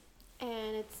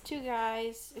 And it's 2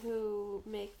 guys who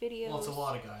make videos. Well, it's a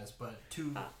lot of guys, but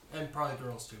 2, and probably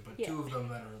girls too, but 2 of them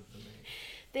that are the main.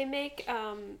 They make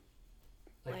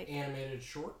like animated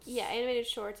shorts. Yeah, animated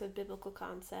shorts of biblical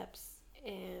concepts,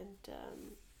 and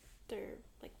they're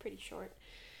like pretty short.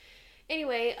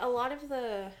 Anyway, a lot of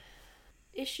the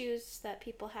issues that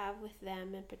people have with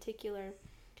them in particular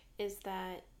is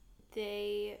that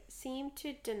they seem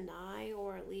to deny,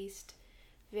 or at least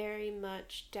very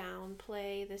much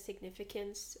downplay, the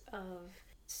significance of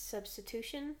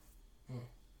substitution.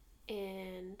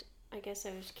 And I guess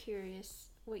I was curious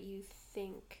what you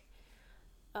think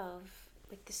of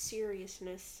like the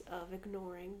seriousness of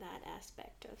ignoring that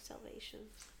aspect of salvation.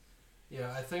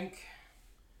 Yeah, I think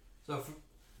so.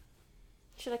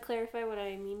 Should I clarify what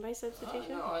I mean by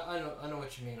substitution? No, I know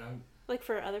what you mean. Like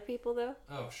for other people though?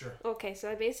 Oh, sure. Okay, so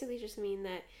I basically just mean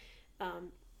that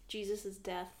Jesus'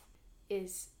 death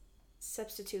is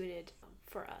substituted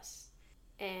for us.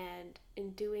 And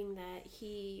in doing that,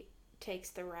 he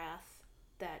takes the wrath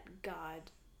that God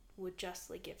would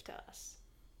justly give to us.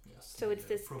 Yes. So it's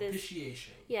this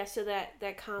propitiation. So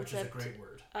that concept, which is a great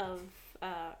word, of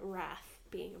wrath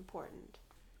being important.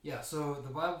 Yeah. So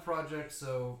the Bible Project.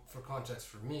 So for context,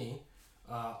 for me,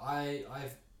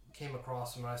 I've came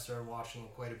across them when I started watching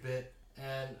them quite a bit,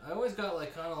 and I always got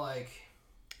kind of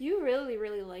You really,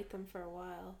 really liked them for a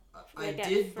while. I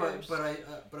did,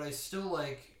 but I still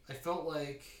I felt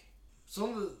like some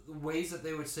of the ways that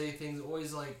they would say things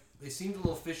always they seemed a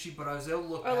little fishy, but I was able to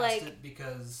look past it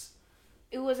because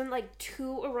it wasn't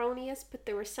too erroneous, but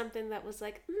there was something that was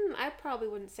I probably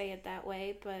wouldn't say it that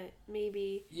way, but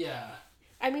maybe. Yeah.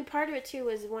 I mean, part of it too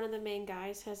is one of the main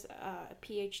guys has a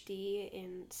PhD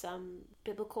in some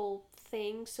biblical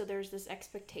thing, so there's this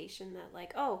expectation that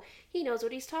he knows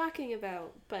what he's talking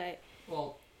about, but...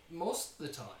 Well, most of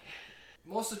the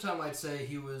time I'd say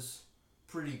he was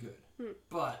pretty good,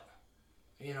 but,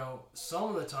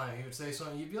 some of the time he would say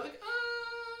something, you'd be like,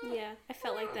 yeah, I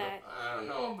felt like that. I don't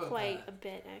know about quite that. A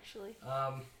bit, actually.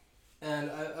 And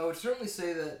I would certainly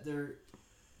say that they're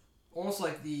almost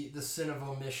like the sin of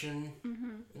omission,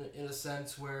 in a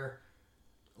sense, where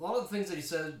a lot of the things that he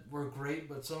said were great,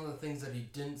 but some of the things that he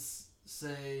didn't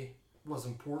say was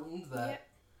important.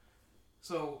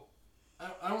 So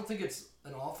I don't think it's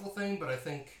an awful thing, but I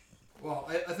think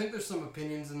there's some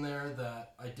opinions in there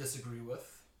that I disagree with.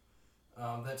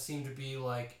 that seem to be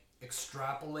like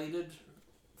extrapolated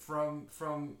from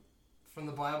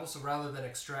the Bible. So rather than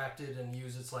extracted and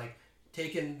used, it's like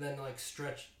taken then like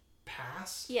stretched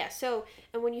past. Yeah. So,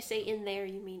 and when you say in there,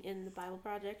 you mean in the Bible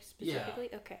Project specifically?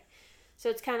 Yeah. Okay. So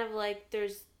it's kind of like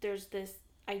there's this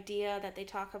idea that they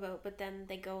talk about, but then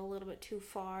they go a little bit too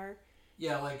far.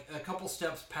 Yeah, like a couple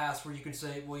steps past where you can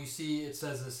say, well, you see, it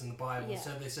says this in the Bible. Yeah.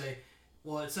 Instead, they say,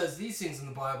 well, it says these things in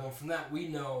the Bible, and from that we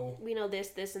know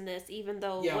this, and this, even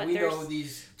though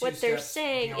what they're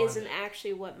saying isn't it.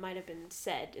 actually what might have been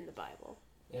said in the Bible.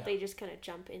 Yeah. They just kind of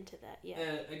jump into that. Yeah.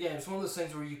 And again, it's one of those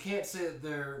things where you can't say that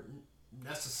they're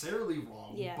necessarily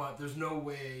wrong, but there's no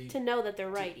way to know that they're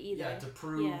right either. Yeah, to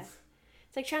prove. Yeah.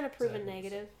 It's like trying to prove a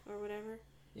negative or whatever.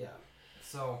 Yeah.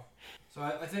 So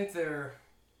I think they're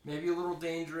maybe a little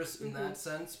dangerous in that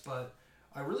sense, but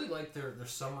I really like their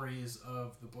summaries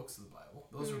of the books of the Bible.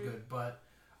 Those are good. But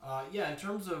in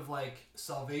terms of like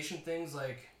salvation things,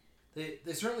 like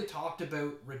they certainly talked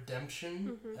about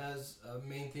redemption as a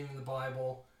main theme in the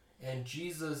Bible, and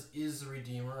Jesus is the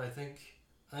Redeemer. I think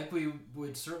we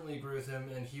would certainly agree with him,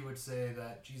 and he would say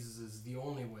that Jesus is the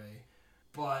only way.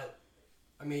 But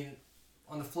I mean,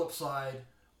 on the flip side,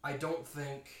 I don't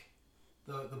think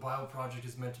the Bible Project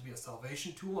is meant to be a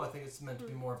salvation tool. I think it's meant to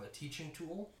be more of a teaching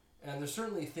tool. And there's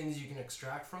certainly things you can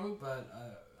extract from it, but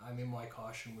I mean, my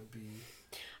caution would be...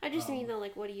 I just mean, though,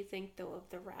 like, what do you think, though, of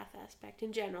the wrath aspect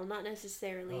in general? Not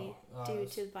necessarily due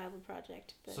to the Bible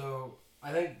Project. But... So,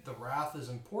 I think the wrath is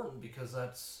important because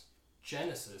that's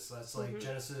Genesis. That's like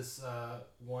Genesis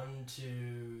 1,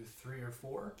 2, 3, or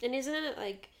 4. And isn't it,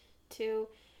 like, too...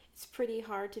 It's pretty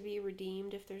hard to be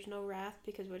redeemed if there's no wrath,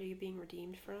 because what are you being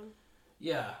redeemed from?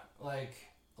 Yeah, like,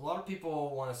 a lot of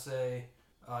people want to say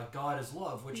God is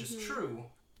love, which is true,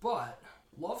 but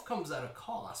love comes at a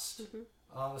cost,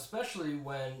 especially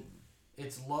when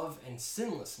it's love and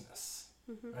sinlessness,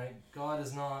 right? God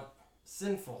is not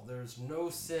sinful. There's no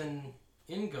sin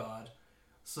in God.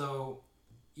 So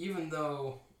even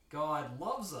though God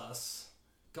loves us,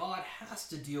 God has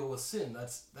to deal with sin.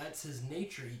 That's his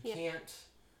nature.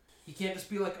 He can't just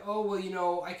be like, oh, well,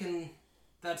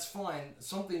 that's fine.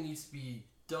 Something needs to be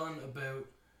done about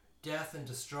death and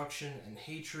destruction and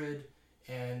hatred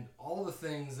and all the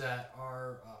things that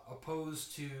are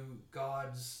opposed to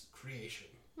God's creation.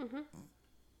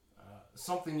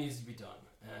 Something needs to be done.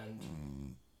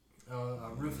 And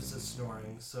Rufus is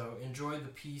snoring, so enjoy the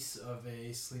peace of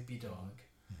a sleepy dog.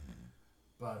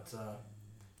 But,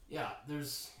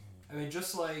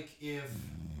 just like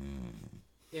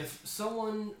if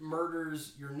someone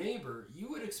murders your neighbor, you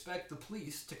would expect the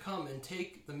police to come and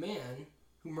take the man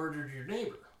who murdered your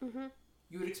neighbor.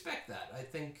 You would expect that. I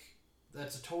think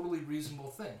that's a totally reasonable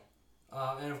thing.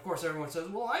 And of course everyone says,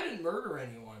 well, I didn't murder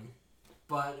anyone.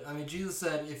 But, I mean, Jesus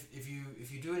said if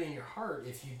you do it in your heart,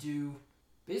 if you do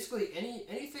basically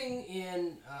anything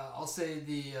in, I'll say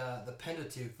the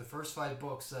Pentateuch, the first 5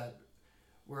 books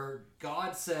where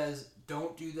God says,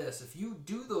 don't do this. If you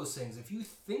do those things, if you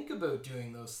think about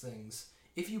doing those things,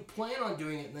 if you plan on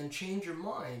doing it and then change your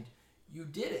mind, you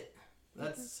did it.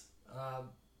 That's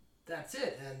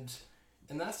it.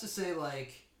 And that's to say,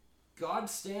 like,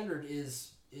 God's standard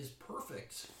is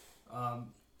perfect.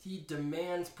 He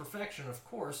demands perfection, of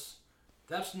course.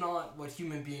 That's not what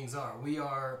human beings are.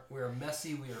 We're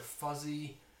messy, we are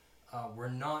fuzzy. We're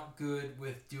not good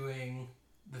with doing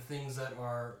the things that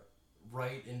are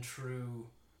right and true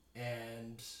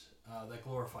and that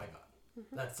glorify God.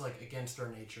 That's like against our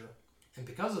nature. And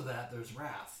because of that, there's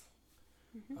wrath.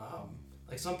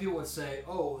 Like some people would say,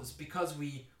 oh, it's because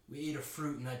we ate a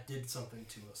fruit and that did something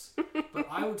to us. But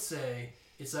I would say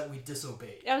it's that we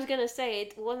disobeyed. I was going to say,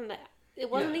 it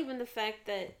wasn't even the fact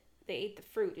that they ate the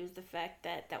fruit. It was the fact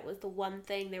that that was the one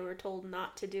thing they were told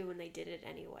not to do and they did it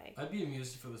anyway. I'd be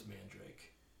amused if it was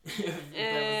mandrake. if that was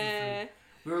the fruit.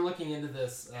 We were looking into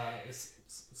this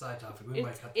side topic. We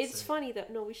might cut this. It's funny though.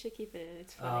 No, we should keep it in.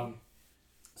 It's funny.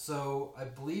 So I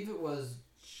believe it was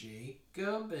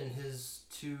Jacob and his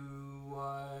 2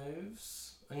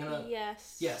 wives.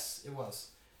 Yes. Yes, it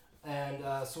was. And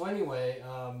so anyway,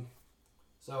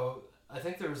 so I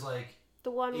think there was like the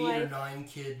one 8 wife or 9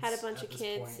 kids. Had a bunch of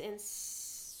kids, point. and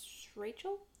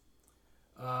Rachel.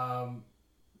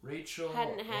 Rachel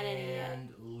hadn't had any yet. And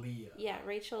Leah. Yeah,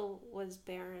 Rachel was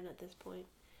barren at this point.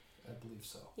 I believe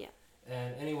so. Yeah.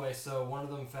 And anyway, so one of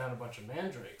them found a bunch of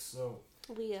mandrakes. So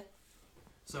Leah.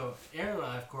 So Aaron and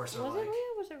I, of course, are was like... it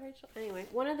Leah? Was it Rachel? Anyway,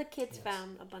 one of the kids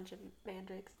found a bunch of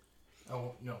mandrakes.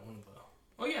 Oh, no, one of the...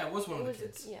 Oh, yeah, it was one of the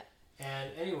kids. Yeah. And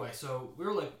anyway, so we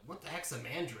were like, what the heck's a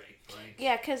mandrake? Like...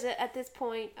 Yeah, because at this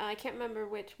point, I can't remember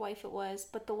which wife it was,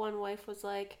 but the one wife was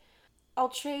like, I'll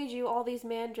trade you all these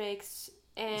mandrakes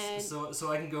and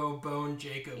so I can go bone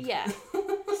Jacob. yeah.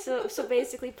 So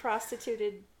basically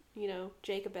prostituted,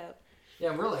 Jacob out.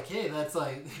 Yeah, we're like, hey, that's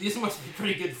like, these must be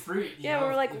pretty good fruit. You know,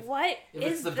 we're like, what if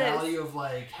is it's the this? value of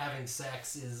like having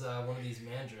sex is one of these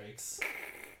mandrakes.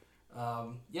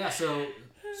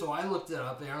 So I looked it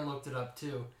up. Aaron looked it up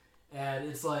too, and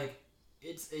it's like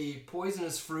it's a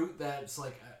poisonous fruit that's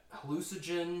like a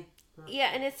hallucinogen.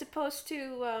 Yeah, and it's supposed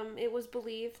to. It was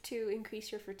believed to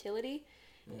increase your fertility,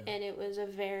 and it was a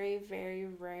very, very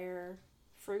rare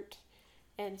fruit,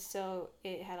 and so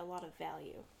it had a lot of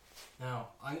value. Now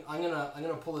I'm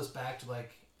gonna pull this back to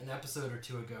like an episode or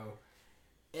two ago.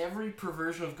 Every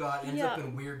perversion of God ends up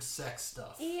in weird sex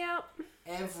stuff. Yep.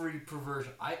 Every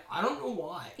perversion. I don't know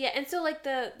why. Yeah, and so like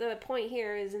the point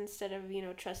here is instead of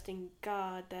trusting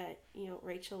God that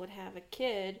Rachel would have a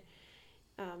kid,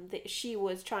 that she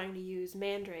was trying to use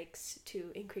mandrakes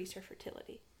to increase her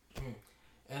fertility.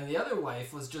 And the other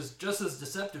wife was just as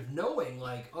deceptive, knowing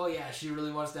like, oh yeah, she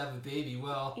really wants to have a baby.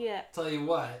 Well, tell you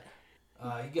what,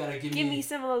 you gotta give me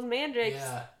some of those mandrakes,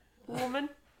 woman.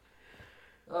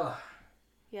 Ugh.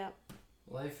 Yep.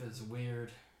 Life is weird.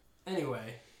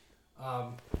 Anyway,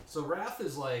 so wrath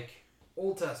is like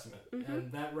Old Testament,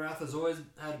 and that wrath has always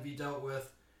had to be dealt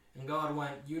with. And God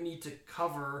went, you need to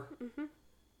cover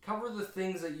the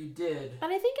things that you did. But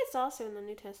I think it's also in the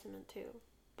New Testament too,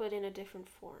 but in a different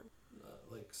form.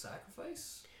 Like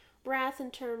sacrifice? Wrath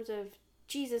in terms of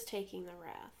Jesus taking the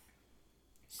wrath,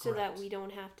 so that we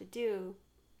don't have to do,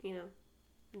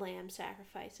 lamb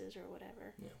sacrifices or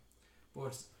whatever. Yeah. Well,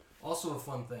 it's also a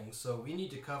fun thing. So we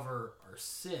need to cover our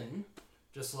sin,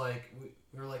 just like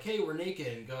we were like, hey, we're naked,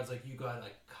 and God's like, you gotta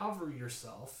like cover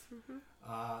yourself.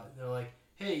 They're like,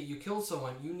 hey, you killed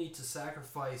someone, you need to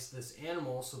sacrifice this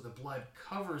animal so the blood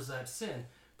covers that sin.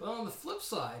 But on the flip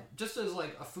side, just as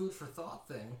like a food for thought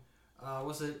thing,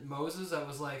 was it Moses that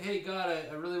was like, hey God,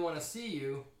 I really want to see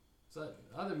you? Is that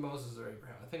either Moses or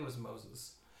Abraham? I think it was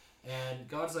Moses. And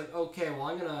God's like, okay, well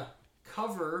I'm gonna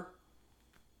cover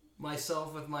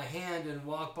myself with my hand and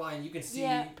walk by, and you can see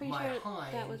my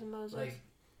hind, that was Moses. like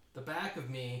the back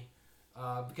of me,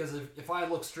 because if I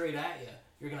look straight at you,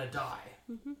 you're gonna die.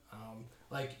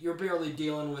 Like you're barely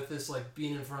dealing with this like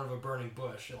being in front of a burning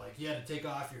bush. You're like you had to take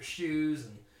off your shoes,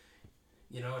 and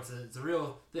it's a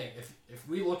real thing. If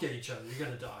we look at each other, you're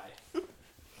gonna die.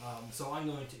 So I'm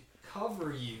going to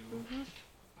cover you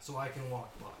so I can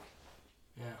walk by.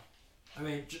 Yeah. I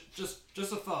mean, just a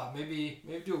thought. Maybe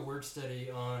do a word study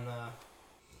on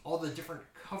all the different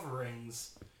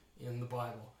coverings in the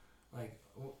Bible. Like,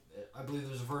 I believe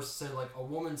there's a verse that said like a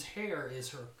woman's hair is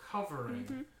her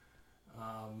covering.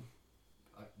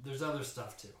 There's other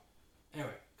stuff too.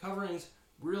 Anyway, coverings,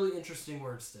 really interesting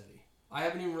word study. I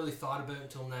haven't even really thought about it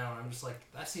until now, and I'm just like,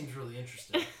 that seems really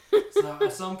interesting. So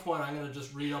at some point, I'm gonna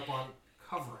just read up on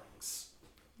coverings.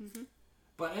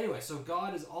 But anyway, so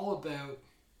God is all about.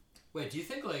 Wait, do you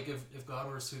think like if God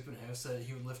were sweeping a house that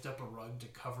he would lift up a rug to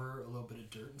cover a little bit of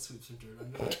dirt and sweep some dirt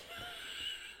under it?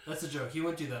 That's a joke. He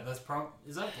wouldn't do that. Is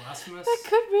that blasphemous? That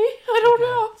could be. I don't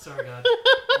know. Sorry, God.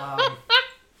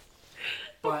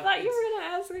 But I thought you were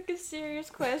gonna ask like a serious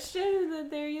question, and then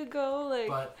there you go. Like,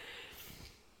 but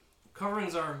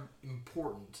coverings are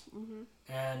important,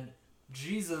 and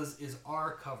Jesus is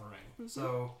our covering.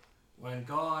 So when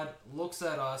God looks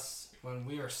at us, when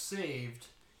we are saved,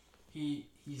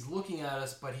 He's looking at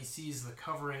us, but he sees the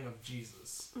covering of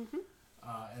Jesus.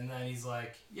 And then he's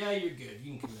like, yeah, you're good.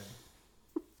 You can come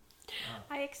in.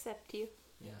 I accept you.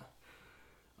 Yeah.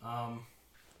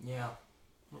 Yeah.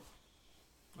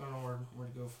 I don't know where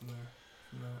to go from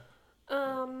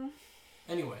that.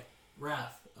 Anyway,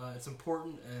 wrath. It's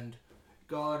important, and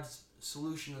God's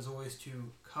solution is always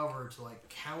to cover, to like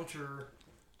counter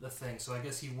the thing. So I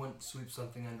guess he wouldn't sweep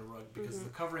something under rug, because the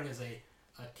covering is a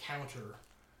counter.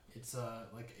 It's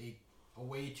like a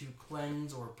way to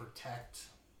cleanse or protect.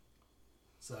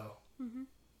 So,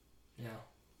 yeah.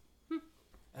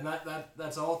 And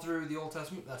that's all through the Old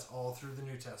Testament. That's all through the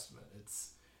New Testament.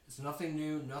 It's nothing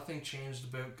new. Nothing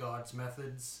changed about God's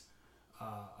methods.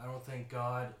 I don't think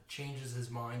God changes his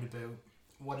mind about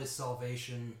what is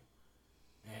salvation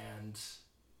and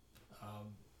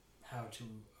how to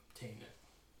obtain it.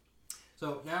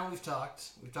 So now we've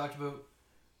talked about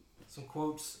some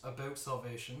quotes about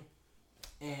salvation,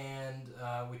 and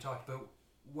we talked about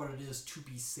what it is to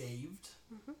be saved.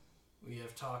 We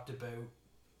have talked about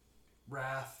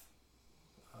wrath,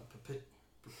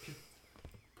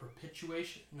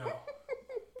 perpetuation. No,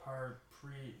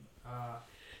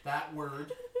 that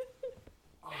word.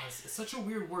 Oh, it's such a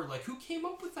weird word. Like, who came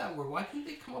up with that word? Why couldn't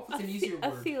they come up with an easier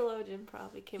word? A theologian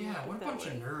probably came up with that word. Yeah, what a bunch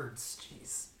of nerds.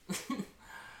 Jeez.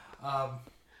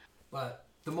 But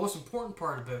the most important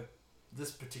part about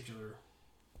this particular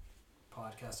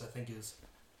podcast, I think, is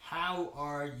how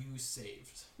are you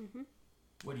saved? Mm-hmm.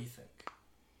 What do you think?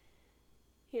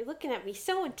 You're looking at me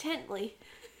so intently.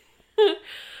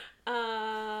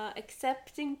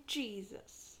 Accepting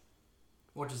Jesus.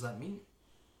 What does that mean?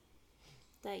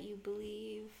 That you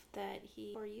believe that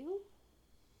he for you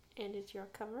and is your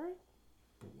cover.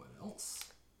 But what else?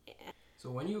 Yeah.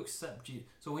 So when you accept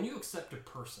so when you accept a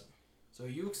person, so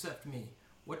you accept me,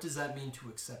 what does that mean to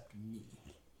accept me?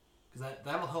 Because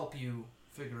that'll help you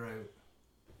figure out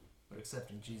what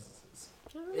accepting Jesus is.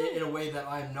 In a way that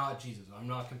I'm not Jesus. I'm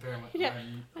not comparing my... Yeah,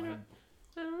 I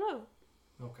don't know.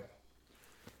 Okay.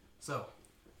 So,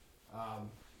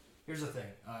 here's the thing.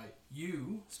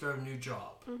 You start a new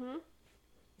job. Mm-hmm.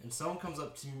 And someone comes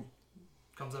up to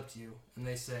you and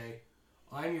they say,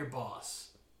 I'm your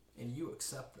boss. And you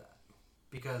accept that.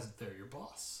 Because they're your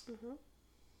boss. Mm-hmm.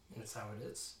 And it's how it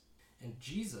is. And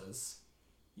Jesus,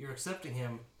 you're accepting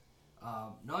him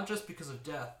not just because of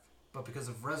death, but because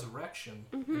of resurrection,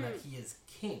 mm-hmm. and that he is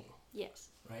king. Yes.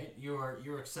 Right?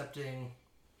 You're accepting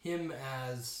him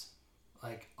as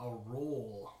like a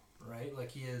role, right?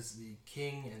 Like he is the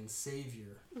king and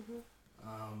savior.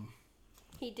 Mm-hmm.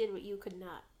 He did what you could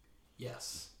not.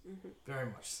 Yes. Mm-hmm. Very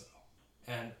much so.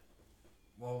 And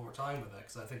while we're talking about that,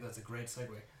 because I think that's a great segue,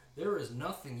 there is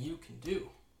nothing you can do.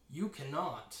 You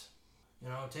cannot,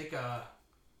 take a,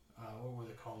 what would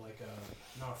they call, like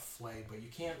not a flay, but you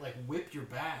can't like whip your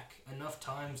back enough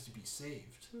times to be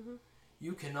saved. Mm-hmm.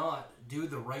 You cannot do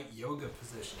the right yoga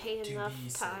position pay to enough be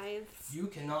tithes. saved. You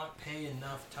cannot pay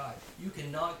enough tithe. You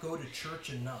cannot go to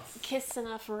church enough. Kiss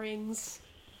enough rings.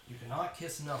 You cannot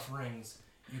kiss enough rings.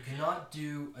 You cannot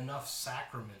do enough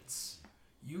sacraments.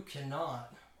 You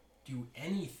cannot do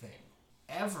anything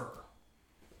ever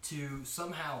to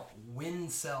somehow win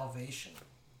salvation.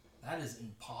 That is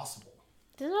impossible.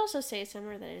 Does it also say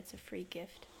somewhere that it's a free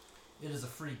gift? It is a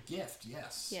free gift,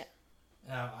 yes. Yeah.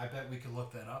 I bet we could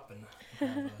look that up and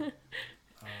have a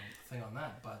thing on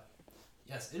that. But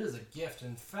yes, it is a gift.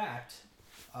 In fact,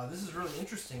 this is really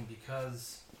interesting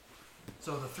because,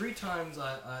 so the 3 times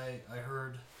I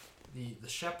heard the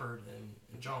shepherd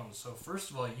in John. So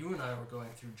first of all, you and I were going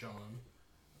through John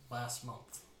last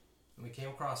month. And we came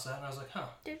across that and I was like, huh.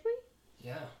 Did we?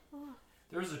 Yeah. Oh.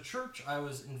 There was a church I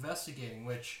was investigating,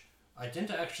 which I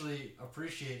didn't actually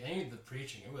appreciate any of the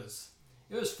preaching. It was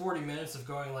 40 minutes of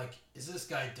going like, is this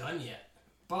guy done yet?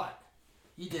 But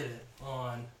he did it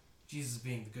on Jesus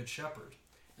being the Good Shepherd.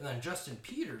 And then Justin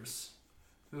Peters,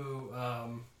 who, I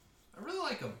really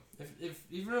like him. If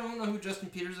you don't know who Justin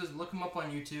Peters is, look him up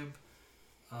on YouTube.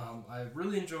 I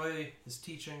really enjoy his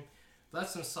teaching.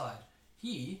 That's an aside.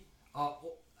 He,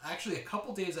 actually a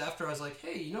couple days after, I was like,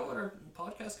 hey, you know what our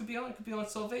podcast could be on? It could be on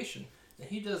salvation. And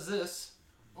he does this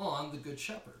on the Good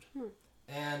Shepherd.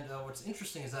 And what's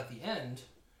interesting is at the end,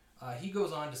 he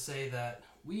goes on to say that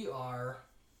we are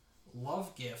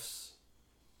love gifts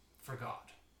for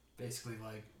God. Basically,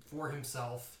 like, for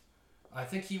himself. I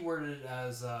think he worded it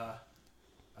as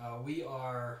we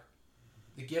are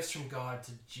the gifts from God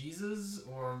to Jesus,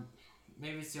 or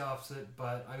maybe it's the opposite,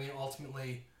 but I mean,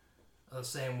 ultimately, the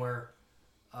same, where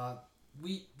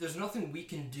there's nothing we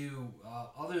can do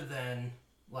other than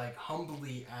like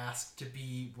humbly ask to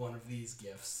be one of these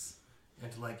gifts,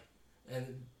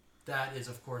 and that is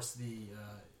of course the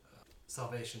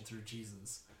salvation through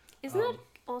Jesus. Isn't that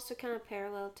also kind of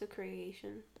parallel to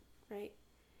creation, right?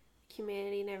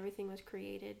 Humanity and everything was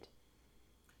created.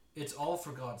 It's all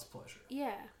for God's pleasure.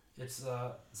 Yeah. It's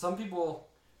some people.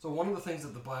 So one of the things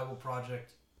that the Bible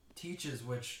Project teaches,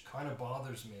 which kind of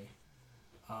bothers me,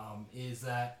 is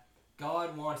that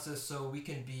God wants us so we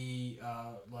can be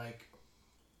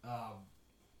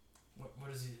what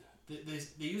is he?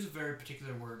 They use a very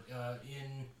particular word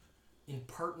in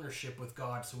partnership with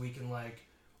God, so we can like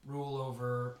rule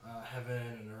over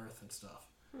heaven and earth and stuff.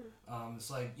 It's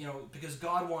like, because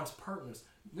God wants partners.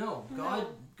 No,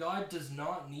 God does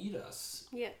not need us.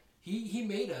 Yeah. He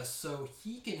made us so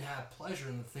he can have pleasure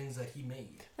in the things that he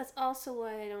made. That's also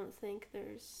why I don't think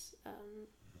there's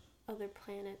other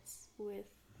planets with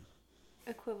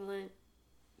equivalent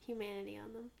humanity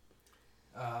on them.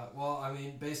 Well, I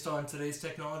mean, based on today's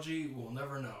technology, we'll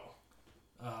never know.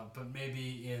 But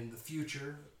maybe in the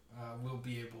future, we'll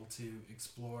be able to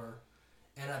explore,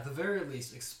 and at the very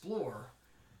least, explore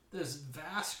this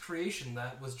vast creation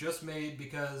that was just made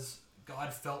because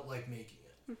God felt like making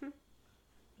it. Mm-hmm.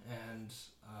 And,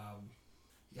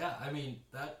 yeah, I mean,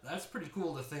 that's pretty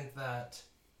cool to think that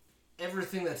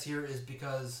everything that's here is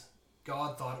because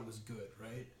God thought it was good,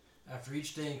 right? After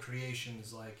each day in creation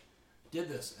is like, did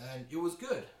this, and it was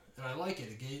good. and I like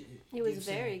it. It was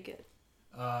very good.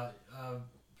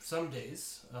 Some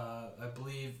days, I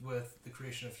believe, with the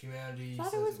creation of humanity. I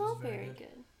thought it was all very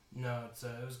good. No,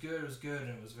 it was good. It was good, and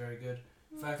it was very good.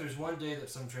 In fact, there's one day that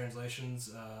some translations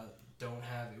don't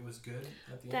have. It was good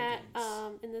at the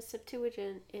end. In the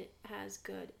Septuagint, it has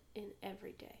good in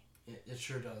every day. It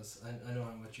sure does. I know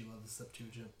how much you love the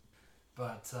Septuagint,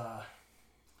 but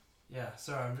yeah.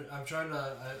 Sorry, I'm trying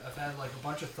to. I've had like a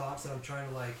bunch of thoughts that I'm trying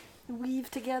to like weave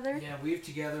together. Yeah, weave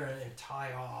together and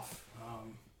tie off.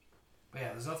 But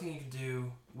yeah, there's nothing you can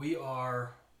do. We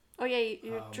are. Oh yeah,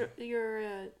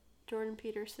 you're Jordan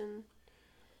Peterson.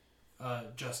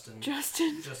 Justin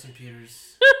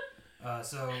Peters.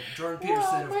 So Jordan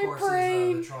Peterson, of course, is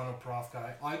the Toronto prof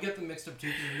guy. I get them mixed up too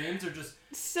because their names are just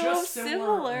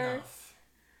similar enough,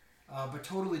 but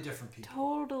totally different people.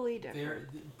 Totally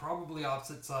different. They're probably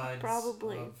opposite sides of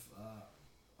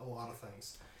a lot of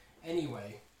things.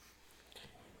 Anyway,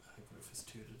 I think Rufus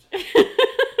tooted.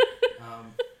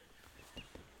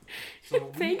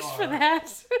 Thanks for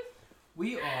that.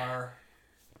 We are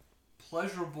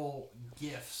pleasurable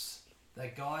gifts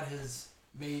that God has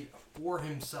made for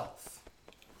himself.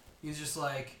 He's just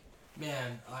like,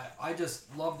 man, I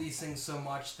just love these things so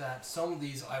much that some of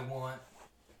these I want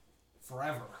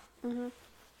forever. Mm-hmm.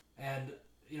 And,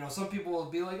 some people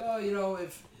will be like, oh,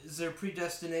 is there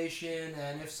predestination?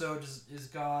 And if so, is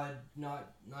God not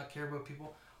care about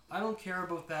people? I don't care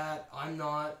about that. I'm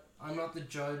not the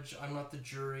judge. I'm not the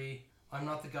jury. I'm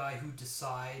not the guy who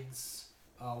decides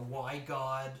why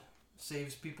God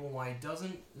saves people and why he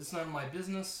doesn't. It's none of my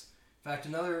business. In fact,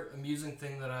 another amusing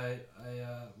thing that I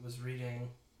was reading,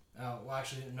 I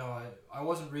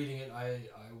wasn't reading it, I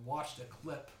watched a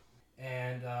clip,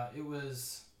 and it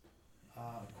was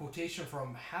a quotation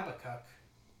from Habakkuk,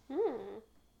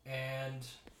 and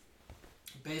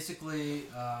basically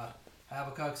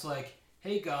Habakkuk's like,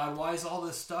 hey God, why is all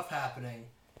this stuff happening?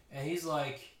 And he's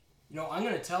like, I'm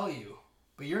going to tell you,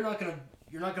 but you're not going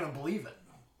to believe it.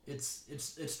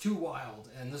 It's too wild.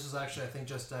 And this was actually, I think,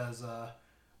 just as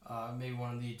maybe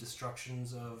one of the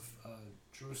destructions of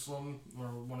Jerusalem or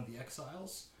one of the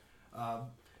exiles.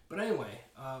 But anyway,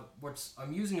 what's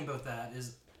amusing about that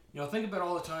is, think about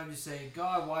all the times you say,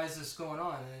 God, why is this going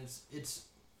on? And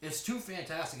it's too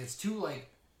fantastic. It's too like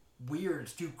weird.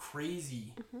 It's too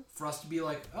crazy for us to be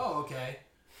like, oh, okay.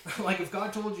 Like if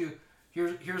God told you,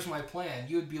 here's my plan,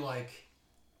 you would be like,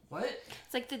 what?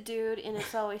 It's like the dude in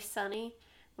It's Always Sunny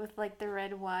with like the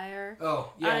red wire.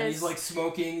 Oh, yeah, and he's like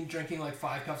smoking, drinking like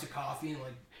 5 cups of coffee and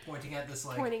like pointing at this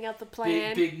like pointing out the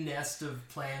plan. Big nest of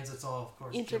plans that's all of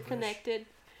course interconnected.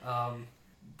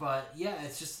 But yeah,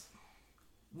 it's just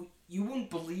you wouldn't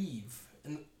believe,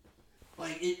 and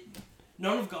like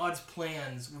none of God's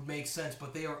plans would make sense,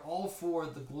 but they are all for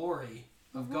the glory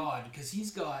of God, because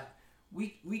he's got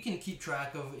we can keep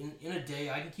track of in a day.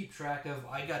 I can keep track of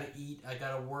I gotta eat, I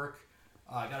gotta work,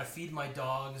 I gotta feed my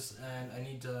dogs, and I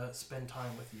need to spend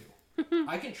time with you.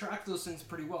 I can track those things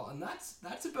pretty well, and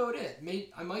that's about it.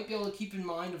 I might be able to keep in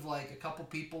mind of like a couple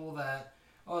people that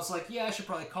it's like, yeah, I should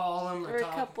probably call them or a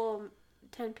couple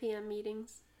 10 p.m.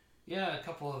 meetings. Yeah, a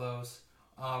couple of those.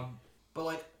 But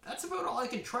like that's about all I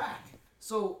can track.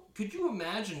 So could you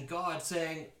imagine God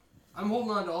saying, I'm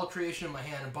holding on to all creation in my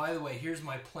hand, and by the way, here's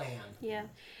my plan. Yeah.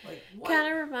 Like, what?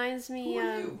 Kind of reminds me, Who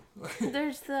are you?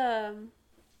 There's the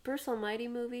Bruce Almighty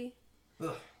movie.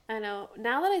 Ugh. I know.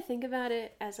 Now that I think about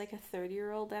it, as like a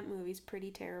 30-year-old, that movie's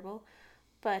pretty terrible.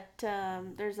 But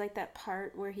there's like that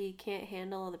part where he can't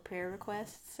handle the prayer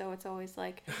requests, so it's always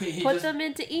like, put them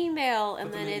into email,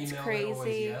 and then it's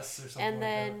crazy. Yes, and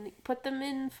then like put them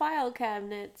in file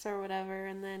cabinets or whatever,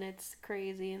 and then it's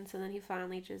crazy. And so then he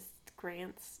finally just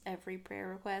grants every prayer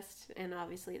request, and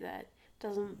obviously that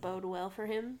doesn't bode well for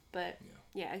him, but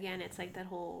yeah, again, it's like that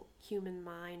whole human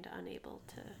mind unable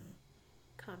to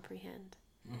comprehend.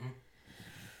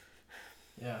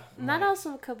 Yeah, and that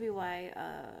also could be why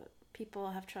people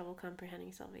have trouble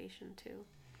comprehending salvation too,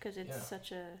 because it's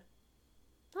such a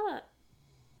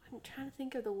I'm trying to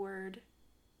think of the word,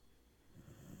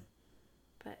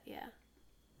 but yeah,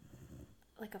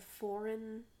 like a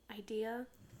foreign idea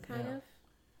kind of.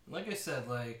 Like I said,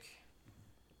 like,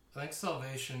 I think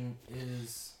salvation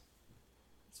it's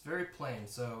very plain.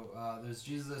 So, there's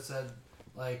Jesus that said,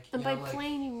 like... And by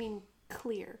plain, you mean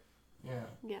clear. Yeah.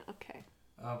 Yeah, okay.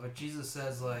 But Jesus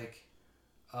says, like,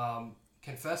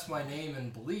 confess my name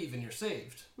and believe and you're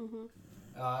saved.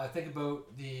 I think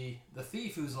about the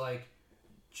thief who's like,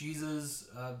 Jesus,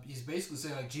 he's basically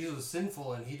saying, like, Jesus is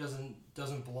sinful and he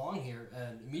doesn't belong here.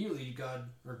 And immediately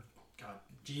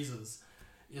Jesus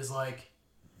is like...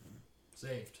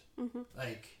 saved.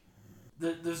 Like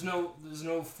there's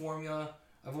no formula.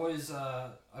 I've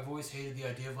always hated the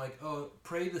idea of like, oh,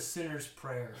 pray the sinner's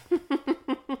prayer.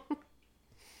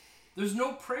 There's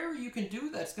no prayer you can do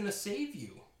that's gonna save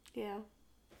you. Yeah.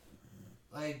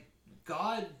 Like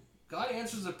God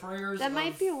answers the prayers. That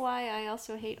might be why I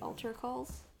also hate altar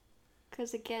calls.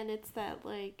 Because again, it's that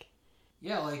like.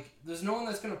 Yeah, like there's no one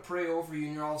that's gonna pray over you,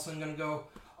 and you're all of a sudden gonna go,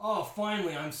 oh,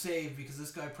 finally I'm saved because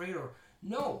this guy prayed over.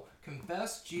 No,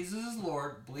 confess Jesus is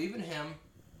Lord, believe in Him,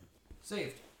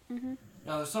 saved. Mm-hmm.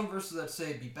 Now there's some verses that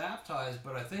say be baptized,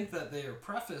 but I think that they are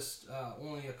prefaced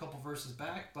only a couple verses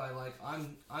back by like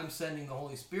I'm sending the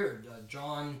Holy Spirit.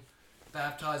 John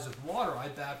baptized with water, I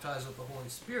baptize with the Holy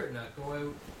Spirit. Now go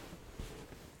out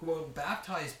and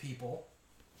baptize people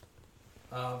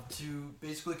to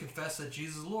basically confess that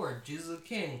Jesus is Lord, Jesus is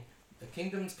King, the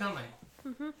kingdom's coming.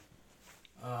 Mm-hmm.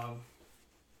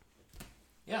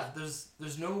 Yeah,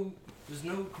 there's no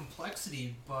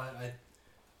complexity, but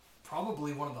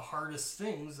probably one of the hardest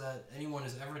things that anyone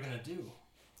is ever going to do.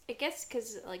 I guess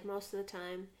because, like, most of the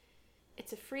time,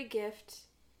 it's a free gift,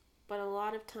 but a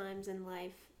lot of times in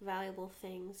life, valuable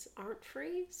things aren't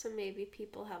free, so maybe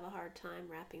people have a hard time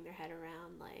wrapping their head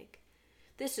around, like,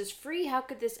 this is free, how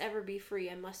could this ever be free?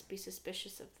 I must be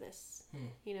suspicious of this,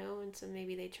 you know? And so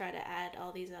maybe they try to add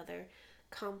all these other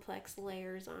complex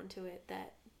layers onto it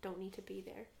that don't need to be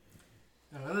there.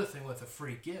 Another thing with a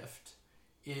free gift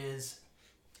is,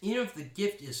 even if the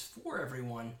gift is for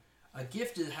everyone, a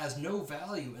gift has no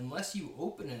value unless you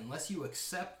open it, unless you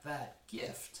accept that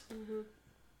gift.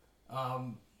 Mm-hmm.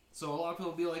 So a lot of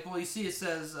people will be like, well, you see, it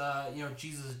says,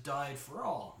 Jesus died for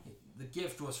all. The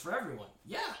gift was for everyone.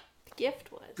 Yeah. The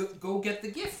gift was. Go get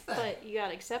the gift then. But you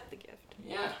gotta accept the gift.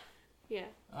 Yeah. Yeah.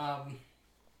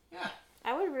 Yeah.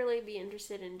 I would really be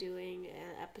interested in doing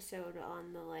an episode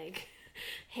on the, like,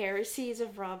 heresies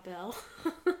of Rob Bell.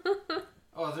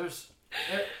 Oh, there's...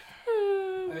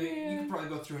 I mean, you could probably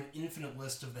go through an infinite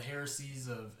list of the heresies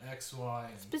of X, Y...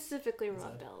 And specifically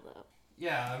Rob Bell, though.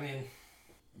 Yeah, I mean,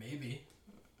 maybe.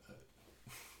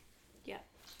 Yeah.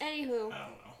 Anywho. I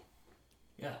don't know.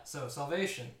 Yeah, so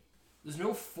salvation. There's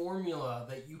no formula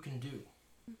that you can do.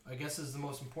 I guess is the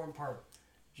most important part.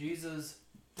 Jesus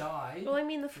died. Well, I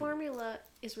mean, the formula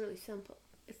is really simple.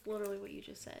 It's literally what you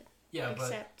just said. Yeah,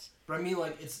 but I mean,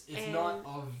 like, it's not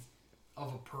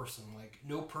of a person. Like,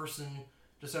 no person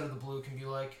just out of the blue can be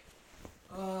like,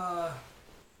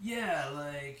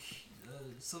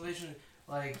 salvation,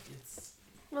 like, it's...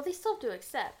 Well, they still have to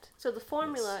accept. So the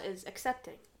formula is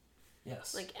accepting.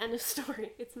 Yes. Like, end of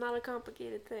story. It's not a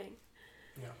complicated thing.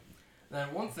 Yeah.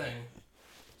 Then one thing,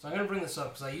 so I'm going to bring this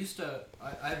up because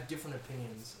I have different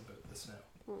opinions about this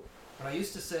now. But I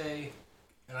used to say,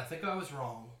 and I think I was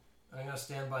wrong, and I'm going to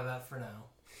stand by that for now,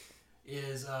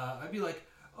 is I'd be like,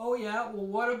 oh yeah, well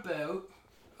what about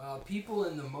people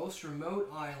in the most remote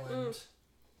island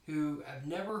who have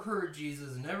never heard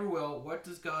Jesus, never will, what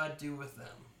does God do with them?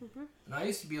 Mm-hmm. And I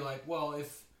used to be like, well,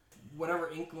 if whatever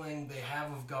inkling they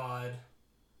have of God,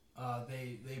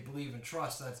 they believe and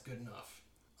trust, that's good enough.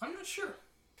 I'm not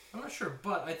sure,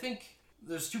 but I think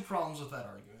there's two problems with that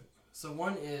argument. So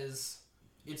one is,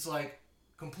 it's like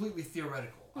completely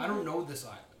theoretical. Mm-hmm. I don't know this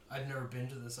island. I've never been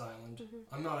to this island.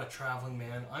 Mm-hmm. I'm not a traveling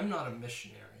man. I'm not a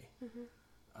missionary. Mm-hmm.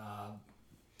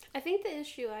 I think the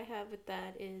issue I have with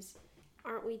that is,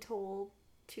 aren't we told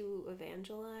to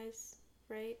evangelize,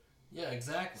 right? Yeah,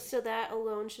 exactly. So that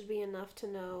alone should be enough to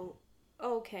know,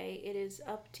 okay, it is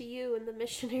up to you and the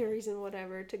missionaries and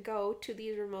whatever to go to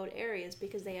these remote areas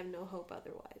because they have no hope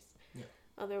otherwise. Yeah.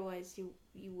 Otherwise,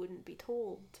 you wouldn't be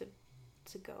told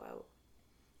to go out.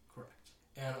 Correct.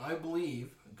 And I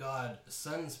believe God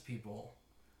sends people.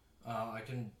 I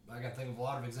can think of a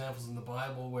lot of examples in the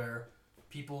Bible where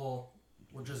people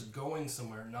were just going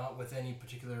somewhere, not with any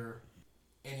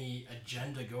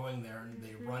agenda going there, and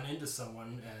they run into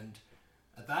someone, and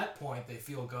at that point they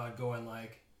feel God going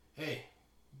like, hey,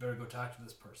 better go talk to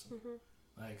this person.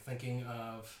 Mm-hmm. Like thinking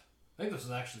of, I think this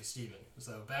was actually Stephen.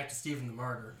 So back to Stephen the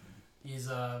martyr. He's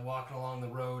walking along the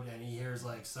road and he hears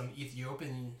like some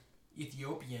Ethiopian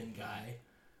guy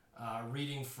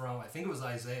reading from, I think it was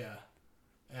Isaiah,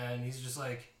 and he's just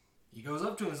like, he goes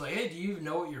up to him and is like, hey, do you even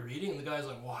know what you're reading? And the guy's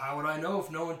like, well, how would I know if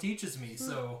no one teaches me? Mm-hmm.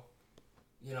 So,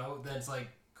 then it's like,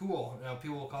 cool. Now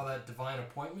people will call that divine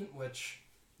appointment, which,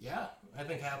 yeah, I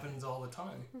think happens all the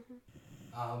time.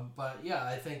 Mm-hmm. But yeah,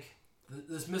 I think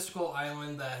this mystical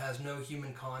island that has no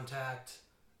human contact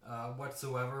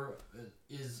whatsoever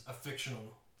is a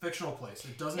fictional place.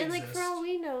 It doesn't exist. And like for all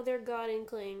we know, their god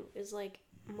inkling is like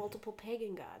multiple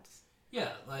pagan gods. Yeah,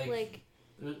 like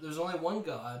there's only one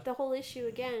God. The whole issue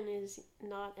again is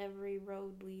not every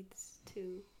road leads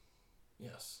to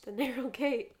yes, the narrow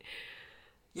gate.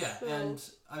 Yeah, So-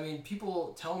 and I mean,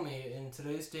 people tell me in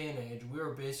today's day and age, we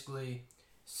are basically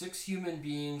 6 human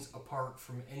beings apart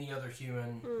from any other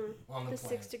human on the The planet.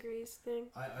 6 degrees thing.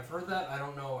 I've heard that. I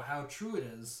don't know how true it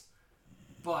is,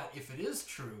 but if it is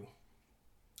true,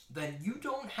 then you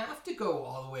don't have to go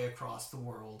all the way across the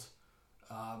world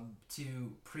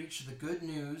to preach the good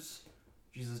news.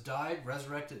 Jesus died,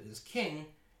 resurrected, is king,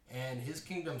 and his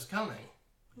kingdom's coming.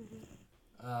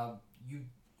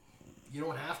 You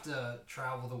don't have to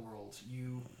travel the world.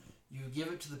 You give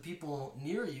it to the people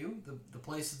near you, the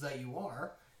places that you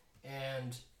are,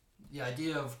 and the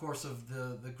idea, of course, of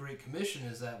the Great Commission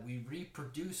is that we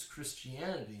reproduce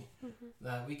Christianity,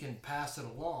 that we can pass it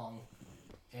along,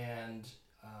 and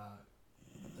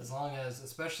as long as,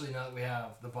 especially now that we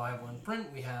have the Bible in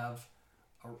print, we have,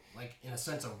 in a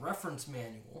sense, a reference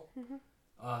manual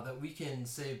that we can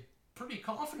say pretty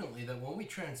confidently that when we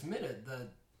transmit it,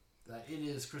 that it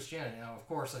is Christianity. Now, of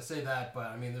course, I say that, but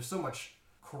I mean, there's so much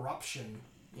corruption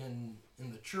in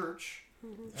the church,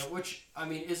 which, I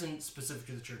mean, isn't specific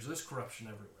to the church. There's corruption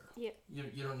everywhere. Yeah.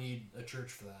 You don't need a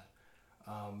church for that.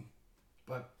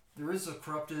 But there is a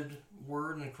corrupted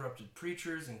word and corrupted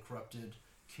preachers and corrupted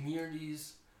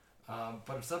communities.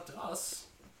 But it's up to us.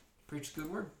 Preach the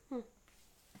good word.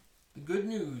 The good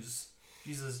news.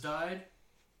 Jesus died,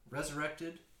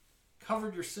 resurrected,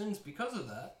 covered your sins because of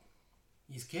that.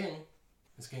 He's king.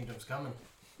 His kingdom's coming.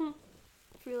 I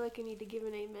feel like I need to give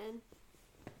an amen.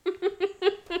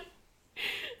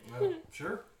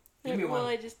 Sure. Give me one. Well,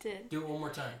 I just did. Do it one more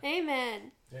time.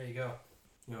 Amen. There you go.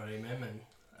 You know what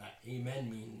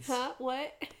amen means? Huh?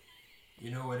 What?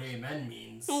 You know what amen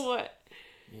means? What?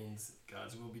 Means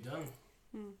God's will be done.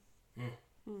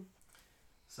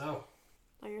 So.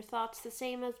 Are your thoughts the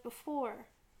same as before?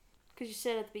 Because you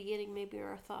said at the beginning maybe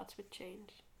our thoughts would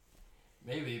change.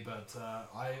 Maybe, but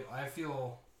I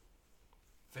feel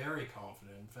very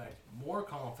confident. In fact, more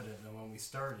confident than when we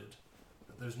started.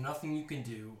 That there's nothing you can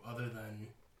do other than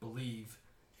believe,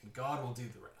 and God will do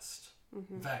the rest.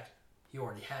 In fact, He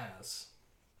already has.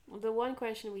 Well, the one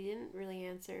question we didn't really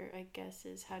answer, I guess,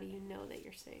 is how do you know that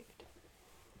you're saved?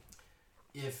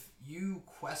 If you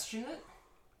question it,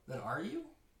 then are you?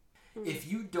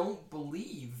 If you don't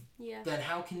believe, then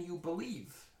how can you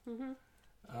believe?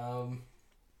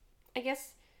 I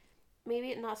guess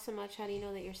maybe not so much how do you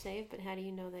know that you're saved, but how do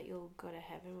you know that you'll go to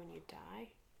heaven when you die?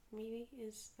 Maybe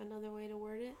is another way to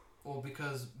word it. Well,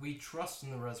 because we trust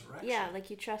in the resurrection. Yeah, like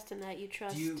you trust in that. You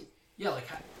trust.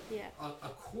 A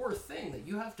core thing that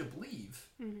you have to believe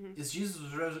is Jesus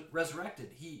was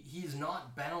resurrected. He's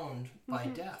not bound by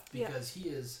death because he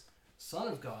is Son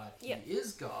of God. He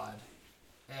is God,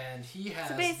 and he has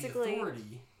the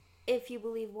authority. If you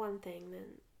believe one thing, then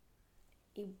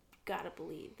you gotta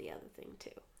believe the other thing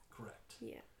too. Correct.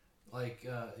 Yeah. Like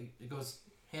it goes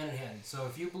hand in hand. So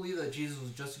if you believe that Jesus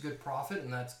was just a good prophet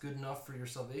and that's good enough for your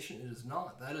salvation, it is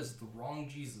not. That is the wrong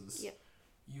Jesus. Yep.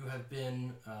 You have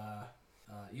been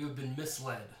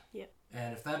misled. Yep.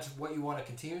 And if that's what you want to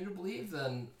continue to believe,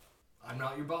 then I'm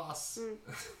not your boss.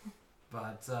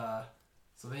 But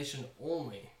salvation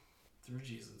only through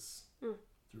Jesus,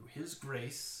 through His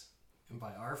grace, and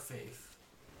by our faith,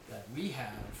 that we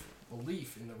have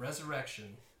belief in the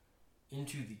resurrection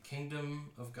into the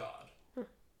kingdom of God.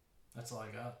 That's all I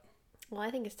got. Well, I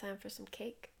think it's time for some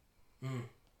cake.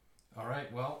 All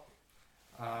right. Well,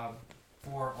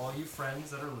 for all you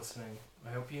friends that are listening,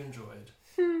 I hope you enjoyed.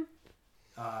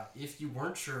 If you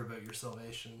weren't sure about your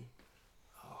salvation,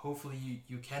 hopefully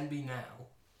you can be now.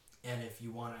 And if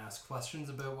you want to ask questions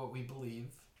about what we believe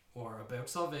or about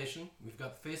salvation, we've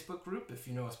got the Facebook group. If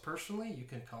you know us personally, you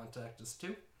can contact us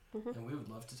too. And we would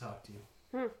love to talk to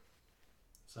you.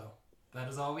 So that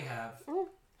is all we have.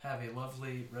 Have a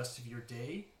lovely rest of your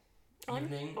day,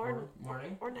 evening, or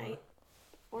morning. Or night.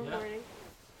 Or morning.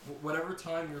 Whatever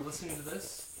time you're listening to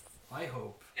this, I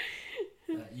hope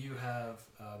that you have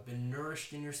been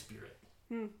nourished in your spirit.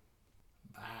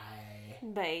 Bye.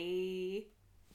 Bye.